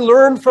if I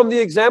learn from the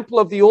example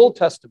of the Old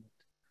Testament,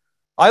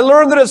 I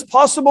learn that it's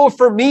possible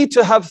for me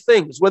to have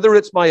things, whether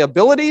it's my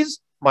abilities,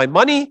 my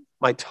money,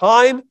 my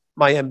time,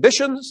 my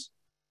ambitions.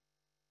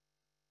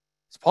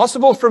 It's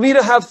possible for me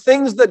to have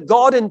things that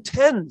God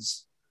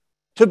intends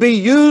to be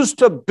used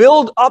to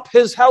build up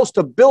his house,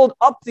 to build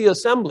up the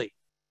assembly.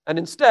 And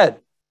instead,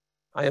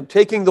 I am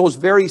taking those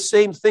very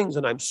same things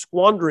and I'm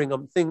squandering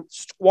them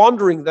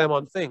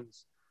on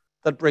things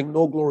that bring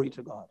no glory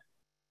to God.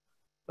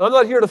 Now, I'm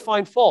not here to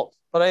find fault,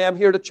 but I am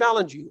here to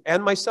challenge you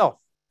and myself.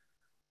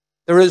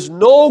 There is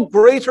no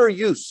greater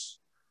use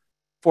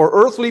for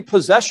earthly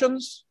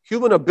possessions,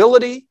 human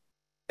ability,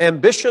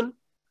 ambition,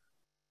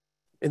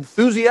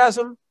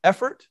 enthusiasm,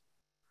 effort,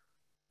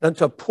 than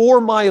to pour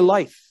my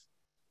life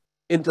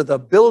into the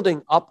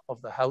building up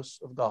of the house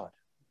of God.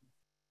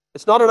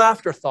 It's not an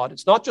afterthought.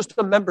 It's not just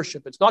a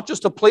membership. It's not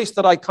just a place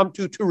that I come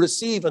to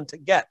receive and to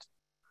get.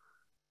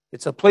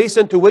 It's a place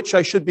into which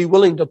I should be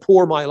willing to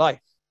pour my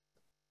life.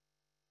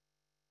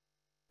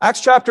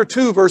 Acts chapter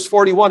 2, verse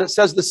 41, it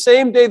says, the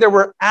same day there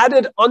were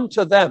added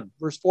unto them,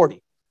 verse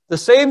 40, the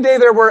same day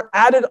there were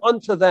added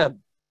unto them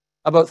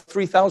about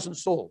 3,000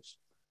 souls.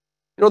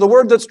 You know, the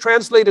word that's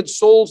translated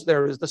souls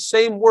there is the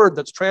same word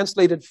that's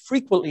translated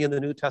frequently in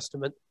the New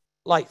Testament,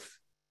 life.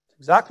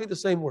 Exactly the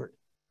same word.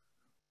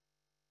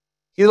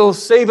 He that will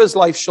save his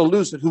life shall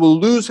lose it. Who will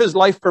lose his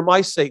life for my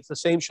sake, the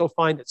same shall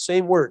find it.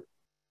 Same word.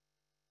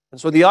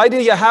 And so the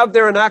idea you have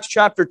there in Acts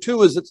chapter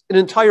 2 is it's an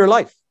entire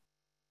life.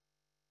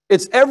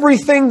 It's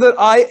everything that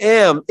I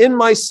am in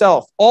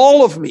myself.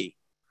 All of me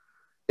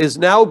is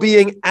now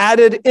being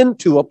added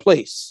into a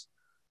place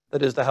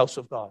that is the house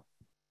of God.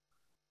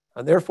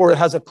 And therefore it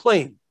has a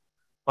claim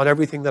on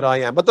everything that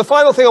I am. But the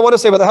final thing I want to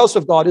say about the house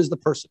of God is the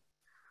person.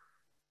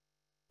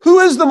 Who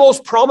is the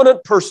most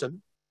prominent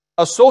person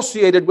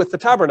associated with the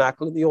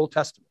tabernacle in the Old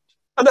Testament?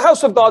 And the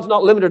house of God's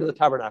not limited to the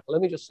tabernacle.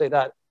 Let me just say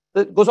that.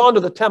 It goes on to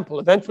the temple.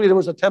 Eventually there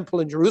was a temple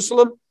in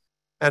Jerusalem.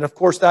 And of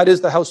course, that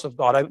is the house of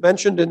God. I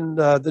mentioned in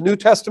the New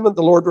Testament,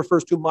 the Lord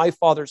refers to my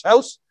Father's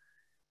house.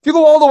 If you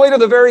go all the way to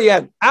the very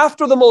end,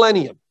 after the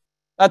millennium,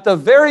 at the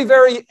very,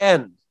 very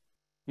end,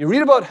 you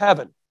read about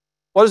heaven.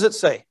 What does it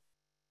say?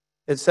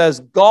 It says,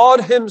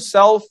 God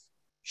himself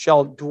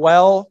shall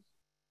dwell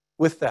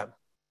with them.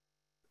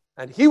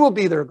 And he will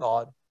be their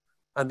God,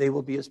 and they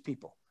will be his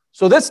people.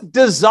 So this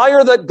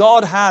desire that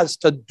God has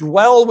to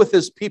dwell with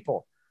his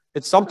people,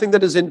 it's something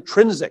that is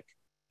intrinsic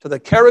to the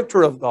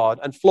character of God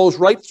and flows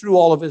right through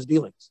all of his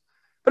dealings.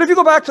 But if you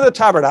go back to the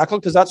tabernacle,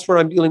 because that's where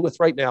I'm dealing with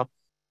right now,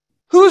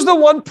 who's the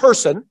one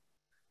person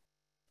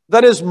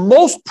that is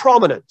most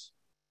prominent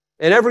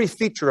in every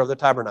feature of the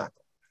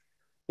tabernacle?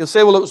 You'll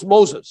say, well, it was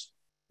Moses.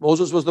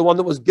 Moses was the one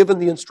that was given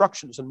the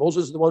instructions, and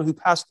Moses is the one who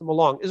passed them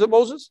along. Is it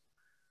Moses?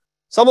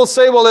 Some will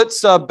say, well,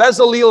 it's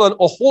Bezalel and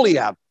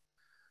Oholiab.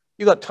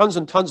 You got tons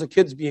and tons of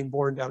kids being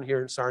born down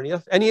here in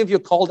Sarnia. Any of you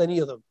called any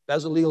of them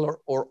Bezalel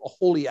or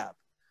Oholiab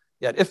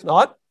yet? If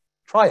not,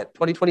 try it.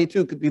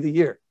 2022 could be the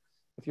year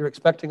if you're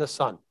expecting a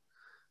son.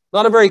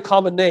 Not a very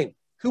common name.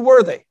 Who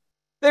were they?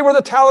 They were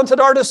the talented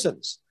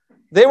artisans.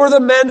 They were the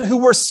men who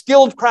were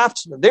skilled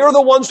craftsmen. They were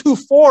the ones who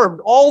formed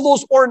all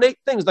those ornate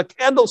things, the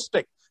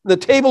candlestick, the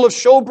table of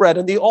showbread,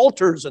 and the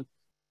altars. And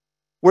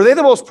were they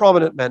the most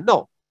prominent men?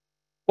 No.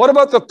 What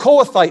about the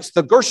Kohathites,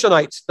 the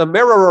Gershonites, the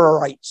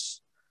Merarites,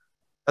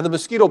 and the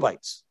mosquito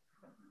bites?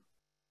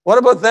 What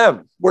about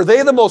them? Were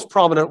they the most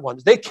prominent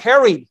ones? They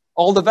carried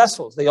all the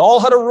vessels. They all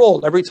had a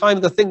role. Every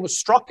time the thing was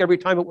struck, every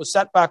time it was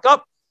set back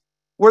up.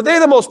 Were they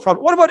the most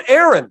prominent? What about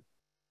Aaron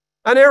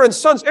and Aaron's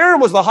sons?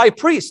 Aaron was the high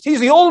priest. He's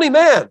the only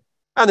man.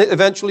 And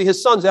eventually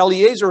his sons,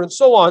 Eleazar and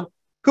so on,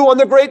 who on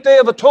the great day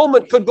of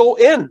atonement could go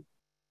in.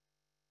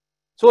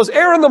 So was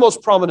Aaron the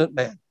most prominent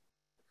man?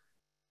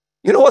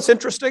 You know what's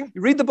interesting?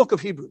 You read the book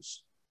of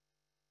Hebrews.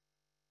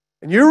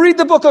 And you read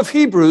the book of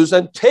Hebrews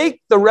and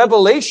take the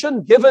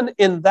revelation given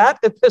in that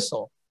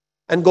epistle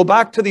and go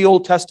back to the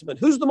Old Testament.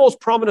 Who's the most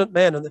prominent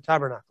man in the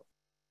tabernacle?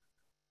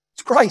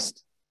 It's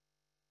Christ.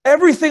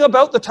 Everything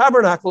about the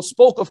tabernacle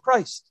spoke of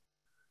Christ.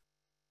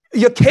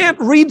 You can't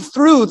read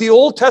through the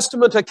Old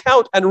Testament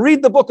account and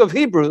read the book of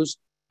Hebrews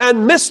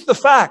and miss the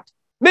fact.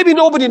 Maybe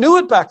nobody knew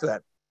it back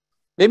then.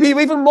 Maybe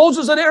even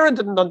Moses and Aaron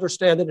didn't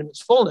understand it in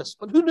its fullness.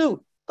 But who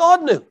knew?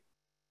 God knew.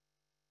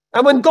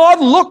 And when God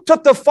looked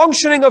at the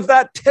functioning of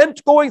that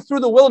tent going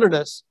through the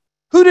wilderness,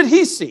 who did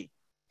he see?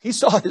 He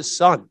saw his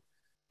son.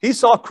 He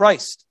saw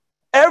Christ.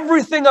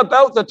 Everything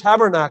about the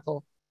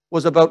tabernacle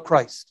was about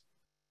Christ.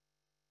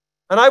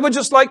 And I would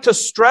just like to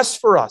stress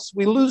for us,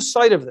 we lose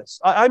sight of this.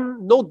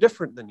 I'm no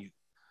different than you.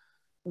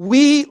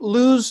 We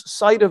lose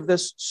sight of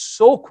this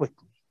so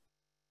quickly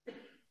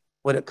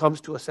when it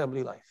comes to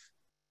assembly life.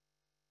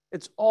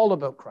 It's all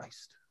about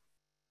Christ.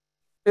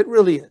 It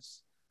really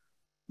is.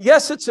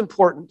 Yes, it's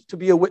important to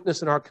be a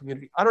witness in our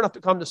community. I don't have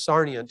to come to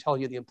Sarnia and tell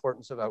you the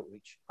importance of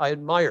outreach. I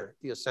admire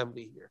the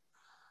assembly here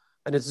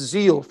and its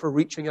zeal for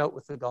reaching out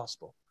with the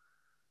gospel.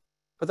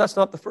 But that's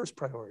not the first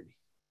priority.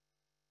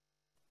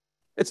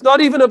 It's not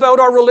even about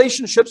our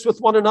relationships with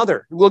one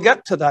another. We'll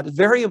get to that. It's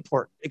very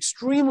important,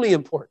 extremely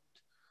important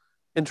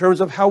in terms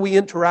of how we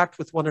interact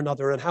with one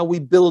another and how we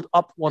build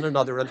up one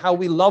another and how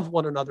we love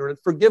one another and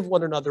forgive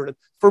one another and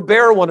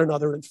forbear one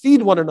another and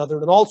feed one another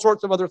and all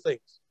sorts of other things.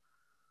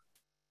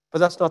 But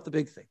that's not the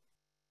big thing.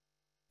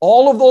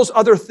 All of those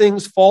other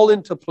things fall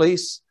into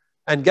place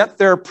and get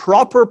their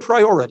proper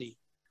priority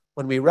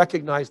when we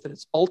recognize that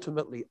it's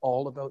ultimately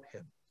all about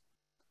Him.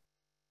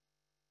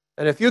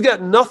 And if you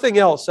get nothing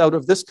else out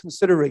of this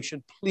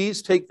consideration,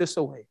 please take this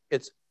away.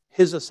 It's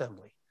His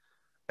assembly.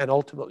 And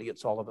ultimately,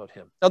 it's all about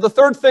Him. Now, the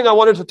third thing I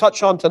wanted to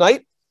touch on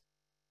tonight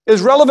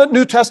is relevant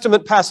New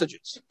Testament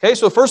passages. Okay,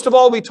 so first of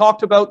all, we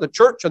talked about the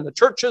church and the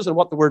churches and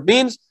what the word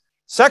means.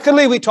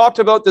 Secondly, we talked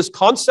about this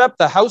concept,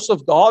 the house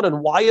of God,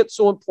 and why it's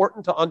so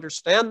important to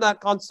understand that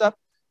concept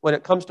when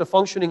it comes to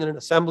functioning in an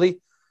assembly.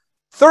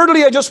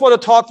 Thirdly, I just want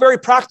to talk very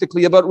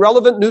practically about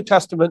relevant New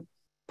Testament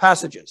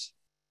passages.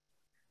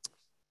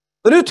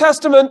 The New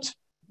Testament,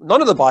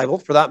 none of the Bible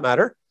for that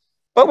matter,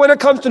 but when it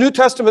comes to New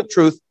Testament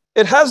truth,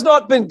 it has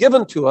not been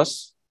given to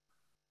us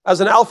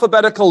as an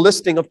alphabetical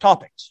listing of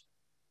topics.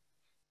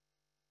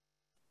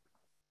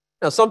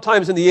 Now,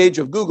 sometimes in the age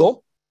of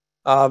Google,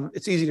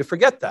 it's easy to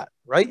forget that,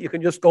 right? You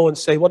can just go and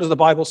say, what does the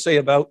Bible say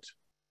about,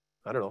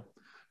 I don't know,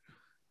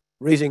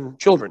 raising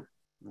children?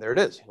 And there it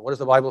is. What does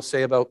the Bible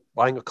say about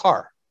buying a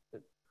car?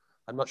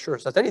 I'm not sure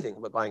it says anything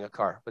about buying a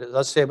car, but it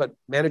does say about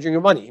managing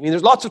your money. I mean,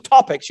 there's lots of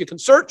topics. You can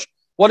search,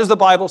 what does the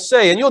Bible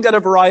say? And you'll get a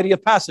variety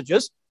of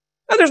passages.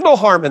 And there's no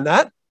harm in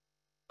that.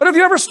 But have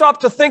you ever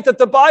stopped to think that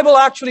the Bible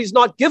actually is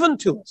not given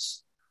to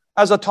us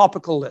as a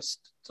topical list?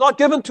 It's not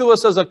given to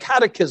us as a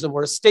catechism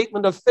or a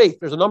statement of faith.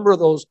 There's a number of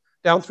those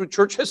down through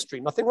church history.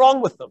 Nothing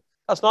wrong with them.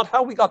 That's not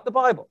how we got the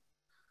Bible.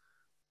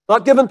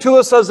 Not given to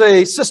us as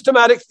a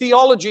systematic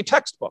theology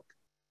textbook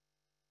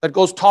that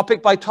goes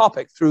topic by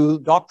topic through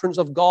doctrines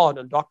of God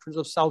and doctrines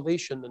of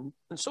salvation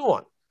and so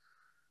on.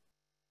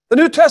 The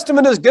New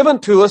Testament is given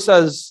to us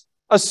as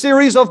a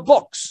series of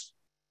books.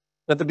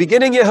 At the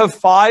beginning, you have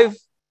 5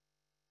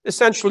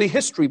 essentially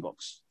history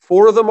books.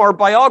 4 of them are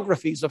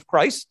biographies of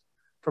Christ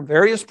from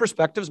various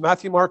perspectives,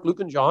 Matthew, Mark, Luke,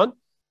 and John.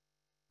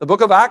 The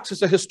book of Acts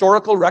is a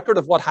historical record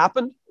of what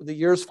happened in the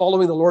years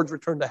following the Lord's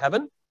return to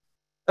heaven.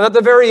 And at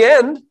the very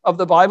end of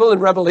the Bible in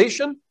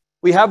Revelation,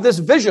 we have this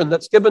vision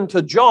that's given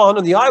to John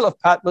on the Isle of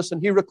Patmos,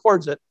 and he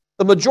records it.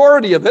 The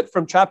majority of it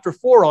from chapter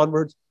 4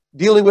 onwards,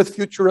 dealing with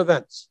future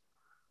events.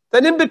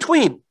 Then in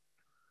between,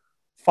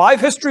 5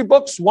 history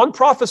books, 1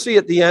 prophecy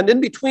at the end. In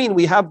between,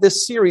 we have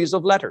this series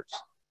of letters.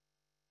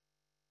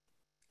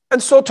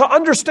 And so to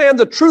understand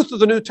the truth of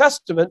the New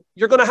Testament,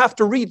 you're going to have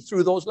to read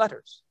through those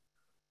letters.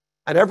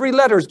 And every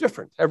letter is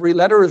different. Every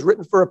letter is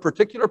written for a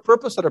particular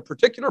purpose at a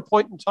particular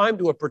point in time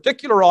to a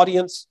particular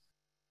audience.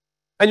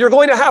 And you're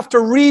going to have to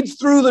read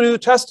through the New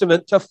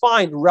Testament to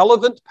find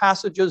relevant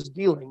passages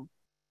dealing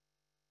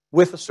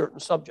with a certain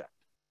subject.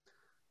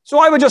 So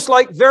I would just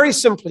like very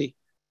simply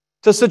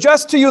to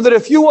suggest to you that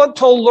if you want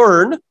to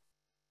learn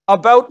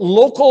about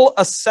local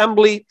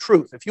assembly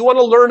truth, if you want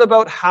to learn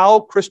about how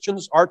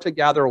Christians are to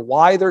gather,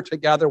 why they're to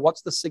gather,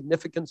 what's the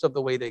significance of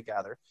the way they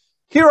gather,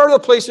 here are the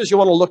places you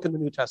want to look in the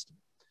New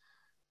Testament.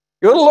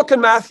 You're going to look in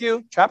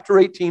Matthew chapter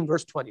 18,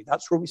 verse 20.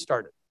 That's where we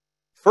started.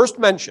 First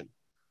mention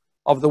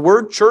of the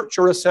word church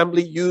or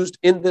assembly used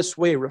in this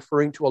way,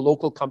 referring to a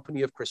local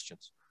company of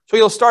Christians. So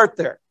you'll start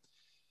there.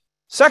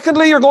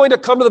 Secondly, you're going to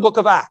come to the book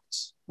of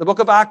Acts. The book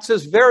of Acts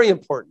is very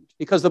important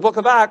because the book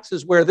of Acts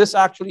is where this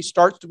actually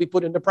starts to be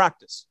put into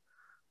practice.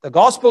 The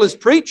gospel is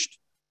preached,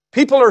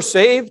 people are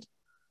saved,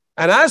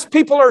 and as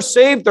people are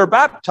saved, they're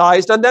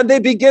baptized, and then they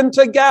begin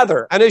to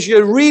gather. And as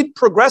you read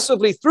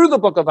progressively through the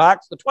book of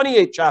Acts, the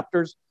 28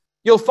 chapters,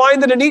 you'll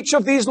find that in each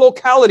of these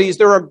localities,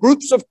 there are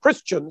groups of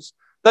Christians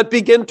that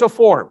begin to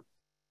form.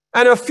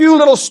 And a few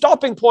little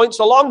stopping points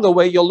along the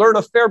way, you'll learn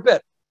a fair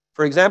bit.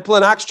 For example,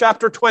 in Acts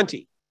chapter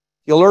 20,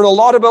 you'll learn a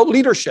lot about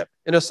leadership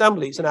in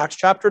assemblies in Acts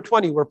chapter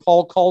 20, where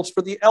Paul calls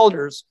for the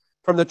elders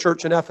from the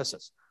church in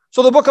Ephesus.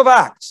 So the book of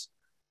Acts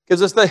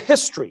gives us the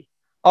history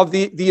of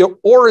the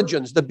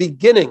origins, the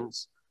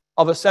beginnings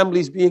of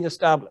assemblies being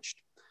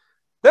established.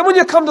 Then when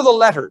you come to the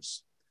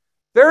letters,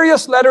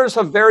 various letters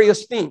have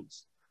various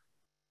themes.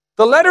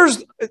 The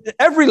letters,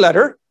 every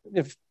letter,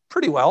 if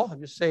pretty well,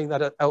 I'm just saying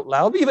that out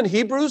loud, even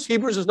Hebrews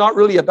is not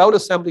really about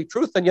assembly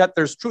truth, and yet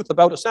there's truth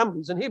about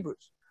assemblies in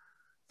Hebrews.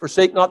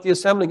 Forsake not the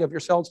assembling of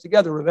yourselves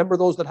together. Remember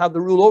those that have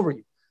the rule over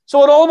you.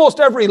 So in almost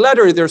every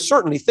letter, there's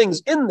certainly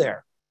things in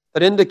there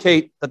that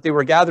indicate that they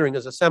were gathering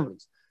as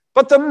assemblies.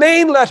 But the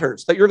main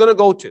letters that you're going to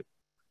go to,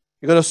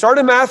 you're going to start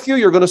in Matthew,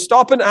 you're going to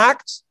stop in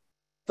Acts.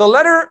 The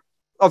letter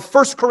of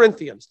 1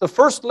 Corinthians, the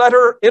first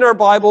letter in our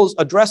Bibles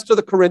addressed to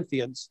the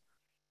Corinthians,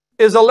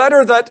 is a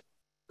letter that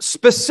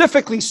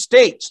specifically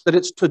states that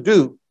it's to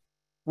do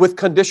with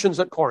conditions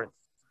at Corinth.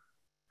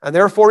 And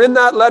therefore, in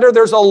that letter,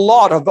 there's a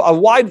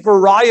wide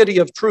variety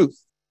of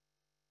truth.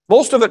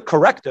 Most of it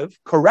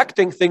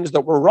correcting things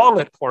that were wrong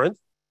at Corinth,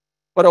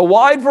 but a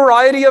wide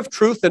variety of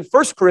truth in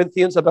 1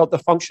 Corinthians about the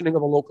functioning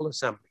of a local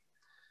assembly.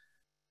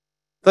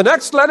 The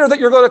next letter that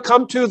you're going to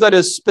come to that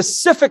is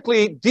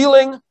specifically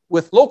dealing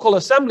with local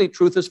assembly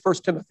truth is 1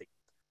 Timothy.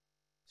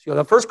 So you'll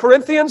have 1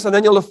 Corinthians and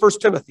then you'll have 1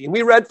 Timothy. And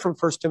we read from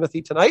 1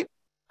 Timothy tonight.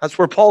 That's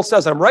where Paul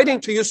says, I'm writing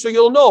to you so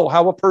you'll know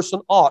how a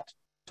person ought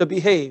to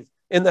behave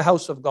in the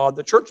house of God,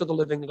 the church of the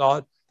living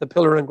God, the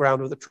pillar and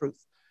ground of the truth.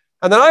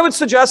 And then I would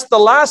suggest the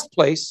last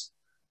place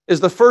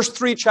is the first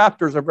 3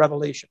 chapters of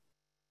Revelation.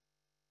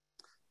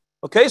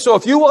 Okay, so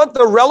if you want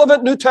the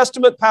relevant New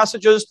Testament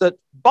passages that,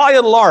 by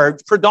and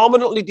large,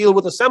 predominantly deal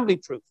with assembly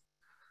truth,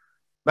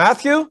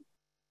 Matthew,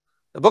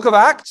 the book of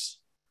Acts,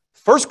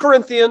 1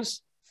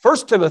 Corinthians,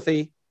 1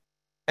 Timothy,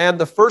 and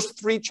the first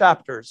 3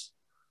 chapters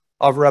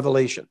of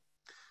Revelation.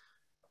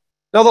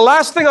 Now, the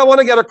last thing I want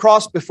to get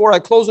across before I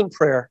close in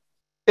prayer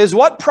is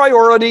what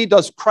priority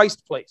does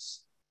Christ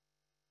place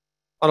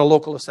on a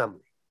local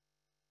assembly?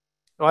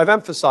 Now, I've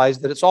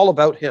emphasized that it's all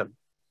about him.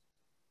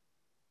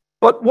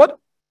 But what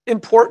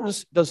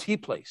importance does he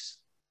place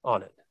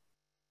on it?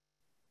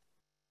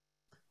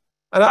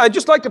 And I'd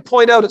just like to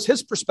point out it's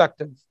his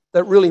perspective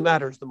that really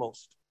matters the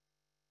most.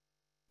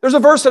 There's a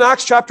verse in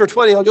Acts chapter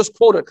 20, I'll just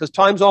quote it because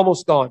time's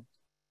almost gone.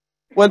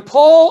 When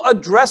Paul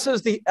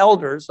addresses the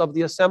elders of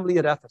the assembly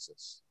at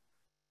Ephesus,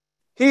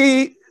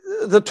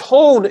 the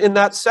tone in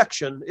that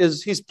section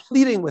is he's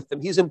pleading with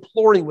them, he's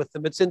imploring with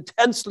them. It's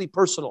intensely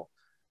personal.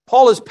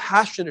 Paul is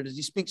passionate as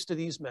he speaks to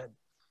these men.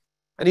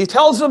 And he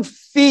tells them,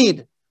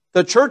 feed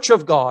the church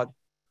of God.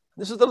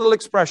 This is the little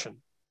expression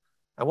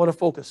I want to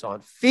focus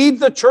on. Feed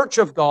the church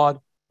of God,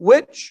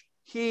 which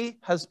he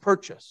has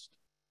purchased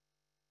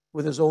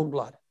with his own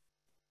blood.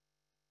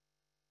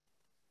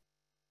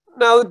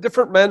 Now,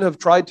 different men have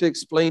tried to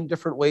explain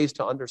different ways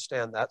to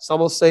understand that. Some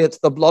will say it's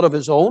the blood of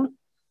his own.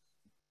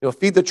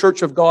 Feed the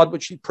church of God,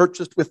 which he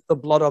purchased with the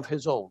blood of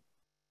his own,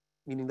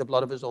 meaning the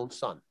blood of his own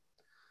son.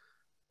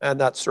 And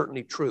that's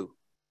certainly true.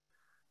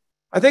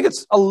 I think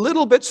it's a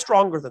little bit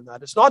stronger than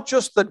that. It's not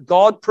just that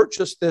God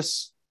purchased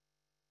this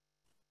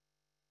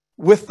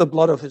with the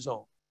blood of his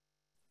own.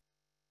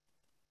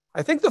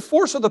 I think the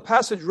force of the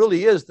passage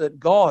really is that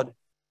God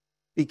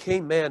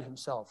became man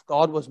himself.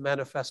 God was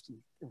manifested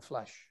in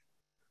flesh.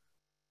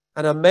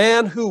 And a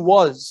man who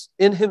was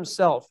in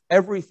himself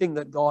everything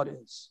that God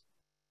is,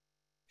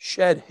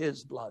 shed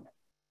his blood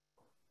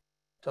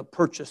to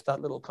purchase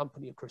that little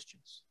company of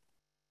Christians.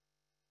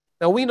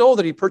 Now, we know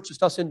that he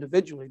purchased us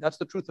individually. That's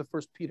the truth of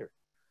 1 Peter.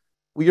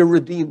 We are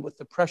redeemed with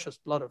the precious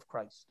blood of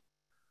Christ.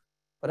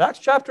 But Acts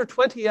chapter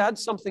 20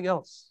 adds something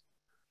else.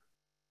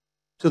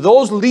 To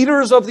those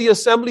leaders of the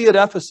assembly at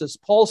Ephesus,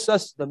 Paul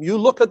says to them, you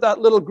look at that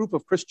little group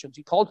of Christians.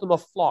 He calls them a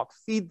flock.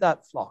 Feed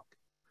that flock.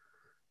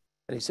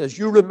 And he says,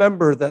 you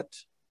remember that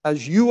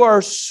as you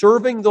are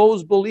serving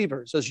those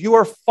believers, as you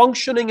are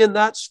functioning in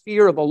that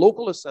sphere of a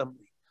local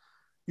assembly,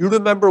 you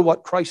remember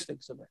what Christ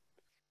thinks of it.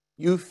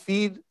 You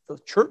feed the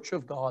church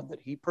of God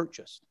that he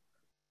purchased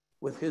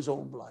with his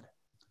own blood.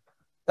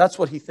 That's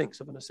what he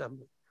thinks of an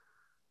assembly.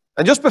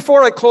 And just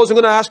before I close, I'm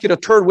going to ask you to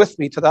turn with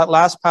me to that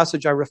last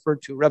passage I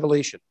referred to,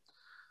 Revelation.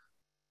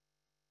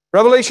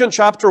 Revelation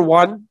chapter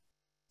 1.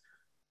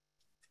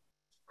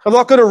 I'm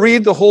not going to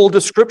read the whole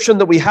description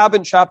that we have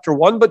in chapter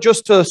 1, but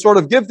just to sort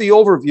of give the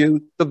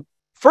overview, the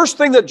first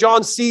thing that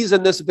John sees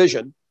in this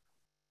vision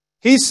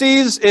He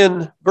sees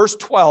in verse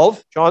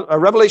 12,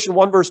 Revelation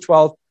 1, verse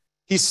 12,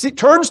 he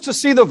turns to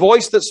see the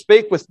voice that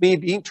spake with me.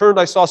 Being turned,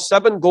 I saw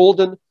 7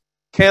 golden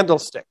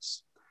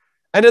candlesticks.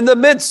 And in the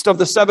midst of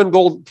the 7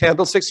 golden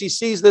candlesticks, he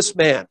sees this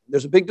man.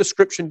 There's a big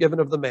description given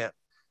of the man.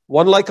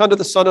 One like unto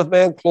the Son of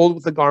Man, clothed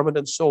with a garment,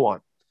 and so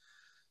on.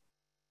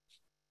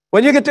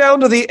 When you get down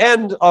to the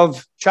end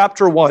of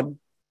chapter 1,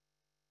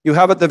 you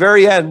have at the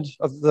very end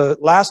of the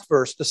last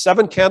verse, the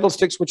 7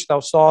 candlesticks which thou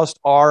sawest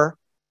are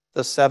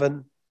the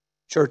 7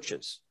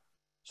 churches.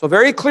 So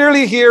very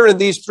clearly here in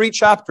these 3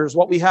 chapters,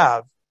 what we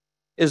have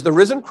is the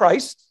risen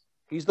Christ.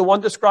 He's the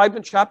one described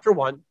in chapter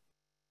 1.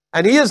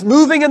 And he is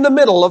moving in the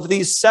middle of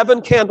these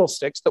 7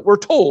 candlesticks that we're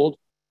told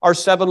are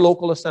 7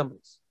 local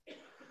assemblies.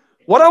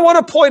 What I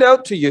want to point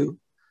out to you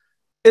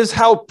is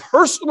how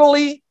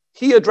personally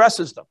he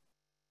addresses them.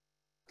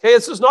 Okay,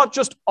 this is not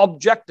just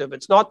objective.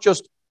 It's not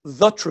just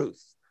the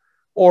truth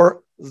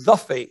or the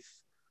faith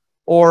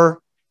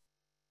or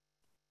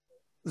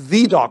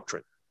the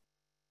doctrine.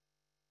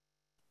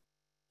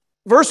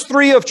 Verse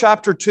 3 of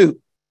chapter 2.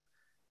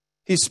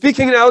 He's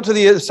speaking now to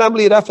the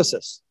assembly at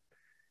Ephesus.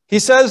 He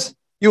says,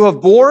 you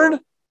have borne,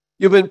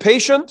 you've been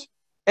patient,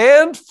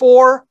 and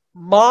for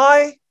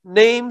my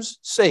name's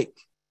sake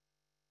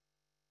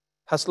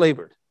hast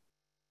labored,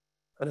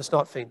 and has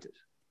not fainted.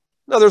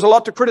 Now, there's a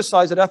lot to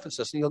criticize at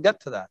Ephesus, and you'll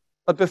get to that.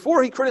 But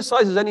before he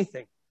criticizes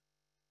anything,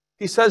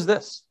 he says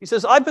this. He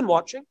says, I've been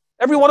watching.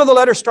 Every one of the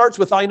letters starts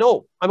with, I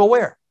know, I'm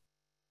aware.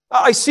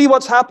 I see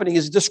what's happening.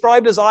 He's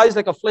described his eyes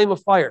like a flame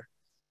of fire.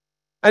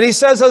 And he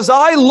says, as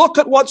I look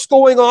at what's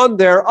going on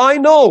there, I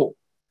know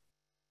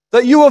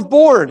that you have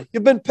borne,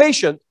 you've been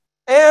patient,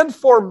 and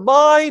for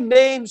my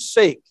name's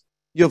sake,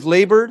 you've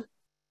labored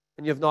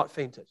and you've not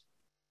fainted.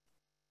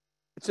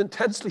 It's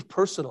intensely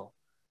personal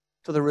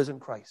to the risen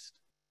Christ.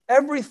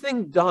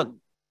 Everything done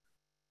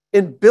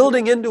in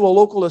building into a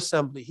local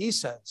assembly, he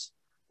says,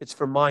 it's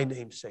for my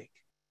name's sake.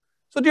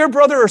 So dear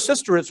brother or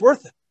sister, it's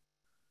worth it.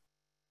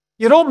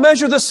 You don't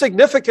measure the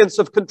significance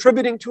of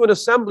contributing to an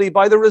assembly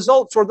by the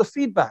results or the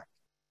feedback.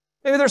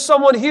 Maybe there's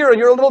someone here and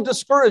you're a little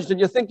discouraged and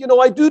you think,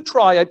 I do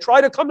try. I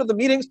try to come to the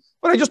meetings,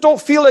 but I just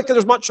don't feel like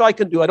there's much I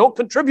can do. I don't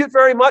contribute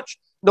very much.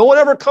 No one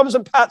ever comes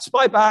and pats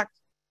my back.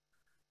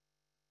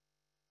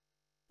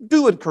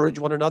 Do encourage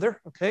one another,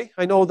 okay?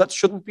 I know that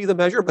shouldn't be the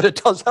measure, but it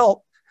does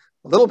help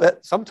a little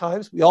bit.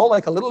 Sometimes we all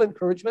like a little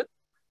encouragement.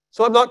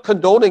 So I'm not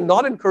condoning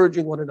not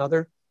encouraging one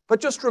another,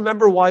 but just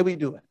remember why we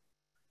do it.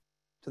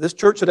 To this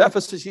church at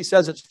Ephesus, he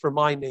says, it's for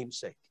my name's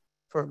sake.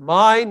 For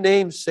my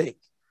name's sake,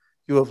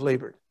 you have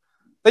labored.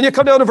 Then you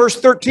come down to verse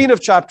 13 of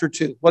chapter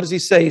 2. What does he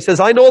say? He says,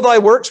 I know thy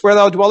works, where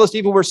thou dwellest,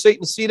 even where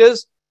Satan's seat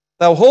is.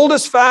 Thou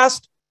holdest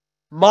fast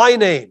my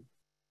name,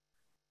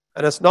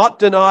 and hast not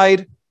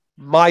denied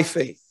my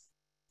faith.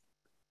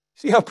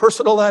 See how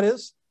personal that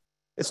is?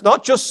 It's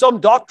not just some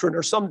doctrine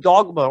or some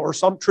dogma or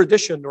some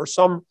tradition or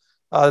some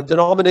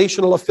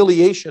denominational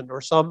affiliation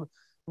or some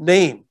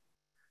name.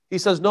 He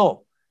says,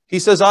 no. He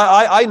says,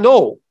 I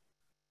know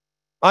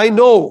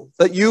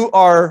that you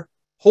are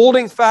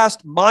holding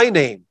fast my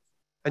name,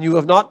 and you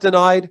have not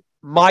denied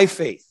my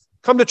faith.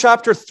 Come to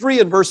chapter 3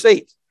 and verse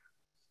 8.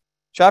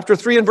 Chapter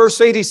 3 and verse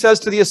 8, he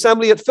says to the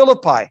assembly at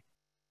Philippi,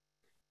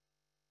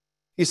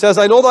 he says,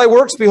 I know thy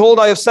works. Behold,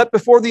 I have set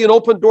before thee an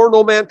open door.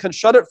 No man can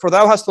shut it, for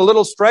thou hast a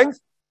little strength,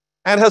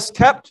 and hast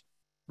kept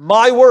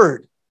my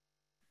word,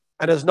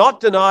 and has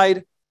not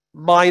denied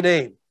my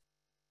name.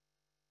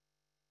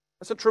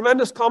 That's a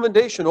tremendous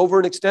commendation over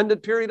an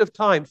extended period of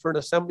time for an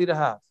assembly to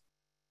have.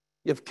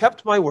 You've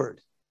kept my word.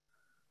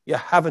 You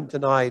haven't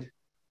denied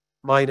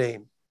my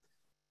name.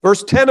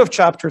 Verse 10 of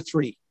chapter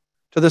 3.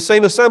 To the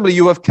same assembly,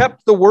 you have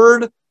kept the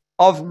word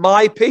of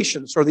my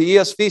patience. Or the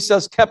ESV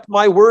says, kept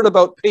my word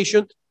about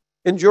patient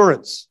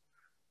endurance.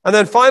 And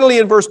then finally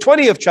in verse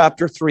 20 of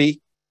chapter 3,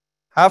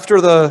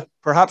 after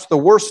perhaps the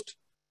worst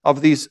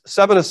of these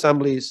 7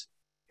 assemblies,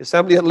 the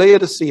assembly at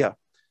Laodicea,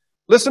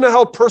 listen to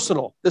how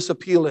personal this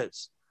appeal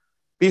is.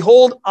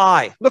 Behold,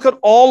 I. Look at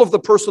all of the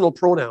personal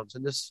pronouns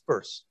in this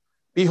verse.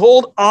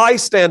 Behold, I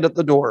stand at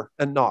the door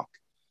and knock.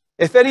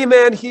 If any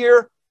man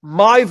hear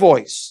my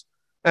voice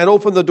and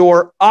open the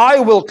door, I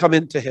will come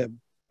into him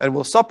and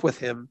will sup with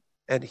him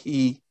and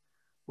he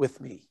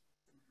with me.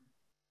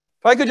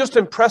 If I could just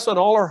impress on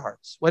all our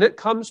hearts, when it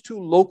comes to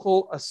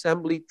local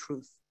assembly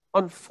truth,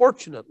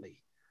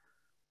 unfortunately,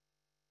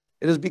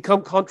 it has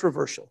become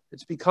controversial.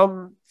 It's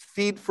become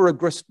feed for a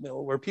grist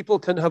mill where people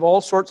can have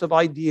all sorts of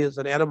ideas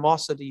and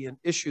animosity and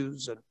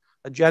issues and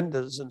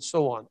agendas and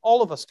so on.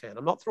 All of us can.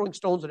 I'm not throwing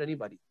stones at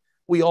anybody.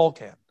 We all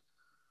can.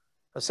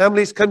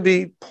 Assemblies can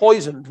be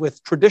poisoned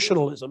with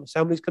traditionalism.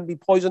 Assemblies can be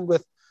poisoned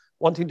with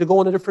wanting to go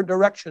in a different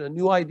direction and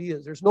new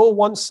ideas. There's no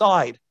one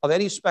side of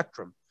any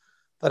spectrum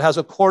that has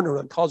a corner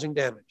on causing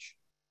damage.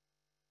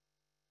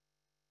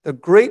 The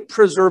great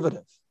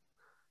preservative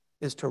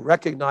is to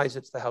recognize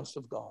it's the house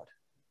of God.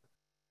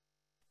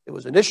 It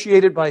was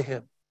initiated by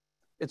him.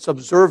 It's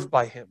observed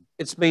by him.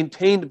 It's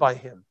maintained by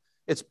him.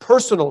 It's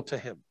personal to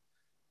him.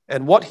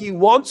 And what he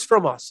wants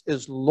from us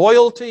is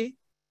loyalty,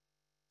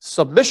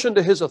 submission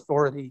to his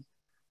authority,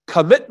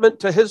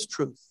 commitment to his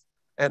truth,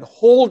 and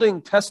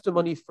holding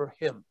testimony for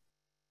him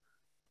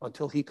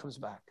until he comes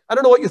back. I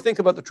don't know what you think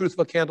about the truth of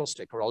a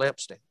candlestick or a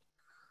lampstand.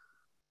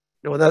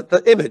 You know,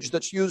 the image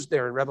that's used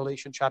there in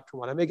Revelation chapter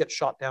 1. I may get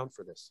shot down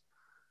for this.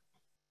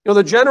 You know,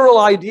 the general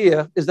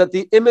idea is that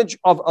the image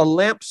of a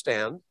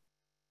lampstand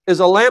is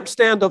a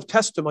lampstand of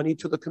testimony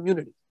to the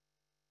community.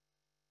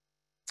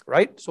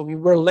 Right? So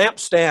we're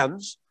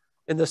lampstands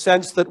in the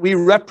sense that we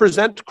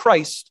represent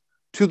Christ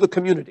to the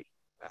community.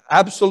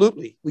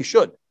 Absolutely, we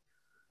should.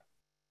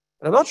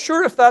 And I'm not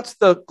sure if that's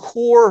the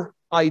core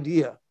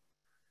idea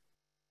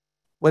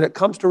when it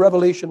comes to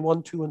Revelation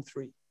 1, 2, and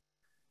 3.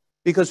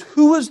 Because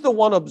who is the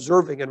one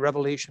observing in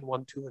Revelation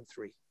 1, 2, and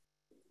 3?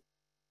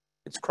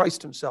 It's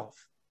Christ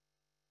himself,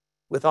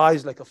 with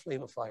eyes like a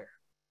flame of fire.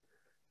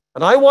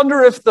 And I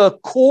wonder if the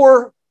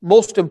core,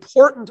 most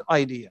important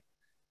idea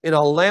in a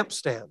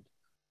lampstand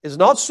is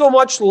not so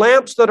much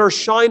lamps that are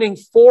shining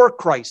for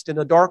Christ in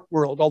a dark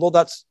world, although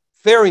that's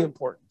very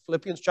important.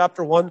 Philippians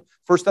chapter 1,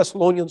 1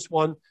 Thessalonians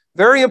 1,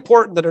 very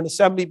important that an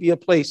assembly be a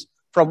place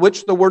from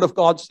which the word of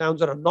God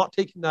sounds, and I'm not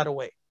taking that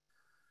away.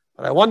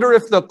 But I wonder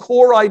if the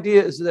core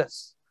idea is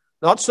this,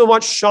 not so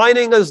much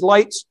shining as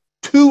lights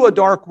to a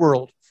dark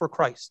world for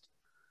Christ,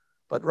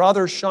 but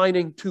rather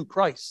shining to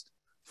Christ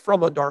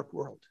from a dark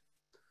world.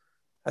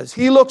 As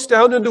he looks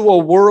down into a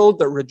world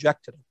that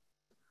rejected him,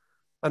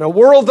 and a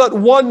world that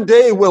one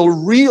day will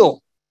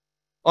reel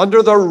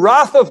under the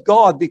wrath of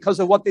God because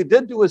of what they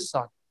did to his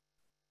son.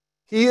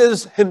 He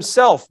is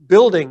himself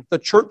building the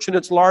church in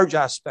its large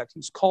aspect.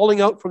 He's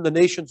calling out from the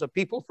nations of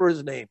people for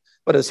his name.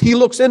 But as he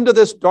looks into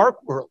this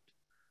dark world,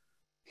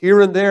 here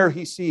and there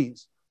he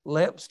sees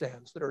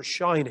lampstands that are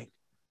shining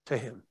to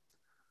him.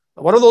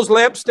 And what are those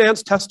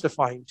lampstands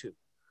testifying to?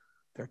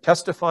 They're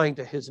testifying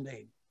to his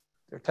name.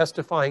 They're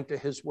testifying to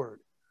his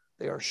word.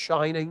 They are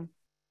shining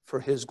for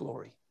his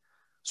glory.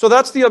 So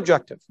that's the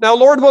objective. Now,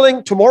 Lord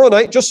willing, tomorrow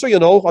night, just so you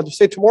know, I'll just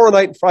say tomorrow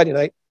night and Friday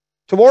night.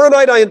 Tomorrow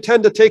night, I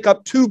intend to take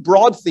up two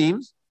broad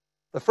themes.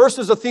 The first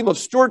is a theme of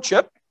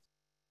stewardship.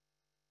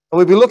 And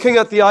we'll be looking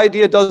at the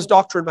idea, does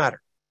doctrine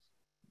matter?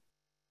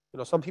 You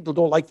know, some people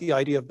don't like the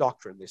idea of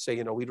doctrine. They say,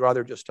 you know, we'd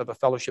rather just have a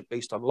fellowship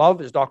based on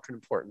love. Is doctrine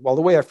important? Well,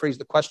 the way I phrased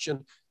the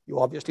question, you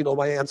obviously know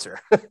my answer.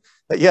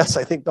 That yes,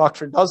 I think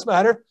doctrine does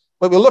matter.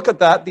 But we'll look at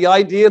that, the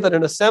idea that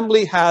an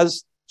assembly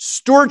has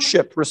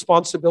stewardship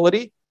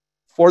responsibility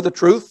for the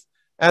truth.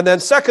 And then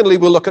secondly,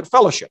 we'll look at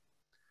fellowship.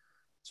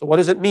 So what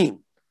does it mean?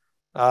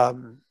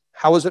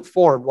 How is it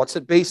formed? What's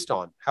it based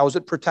on? How is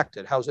it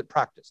protected? How is it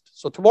practiced?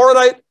 So tomorrow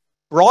night,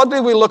 broadly,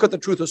 we look at the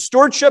truth of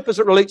stewardship as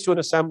it relates to an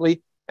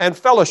assembly and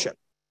fellowship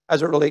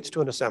as it relates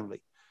to an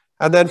assembly.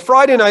 And then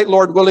Friday night,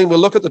 Lord willing, we'll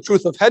look at the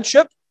truth of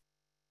headship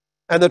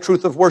and the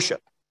truth of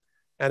worship.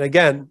 And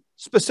again,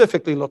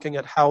 specifically looking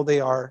at how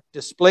they are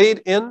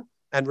displayed in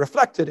and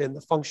reflected in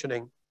the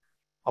functioning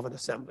of an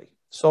assembly.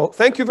 So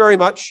thank you very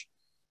much.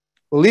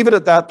 We'll leave it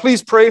at that.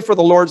 Please pray for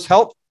the Lord's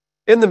help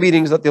in the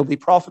meetings, that they'll be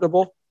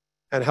profitable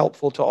and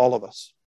helpful to all of us.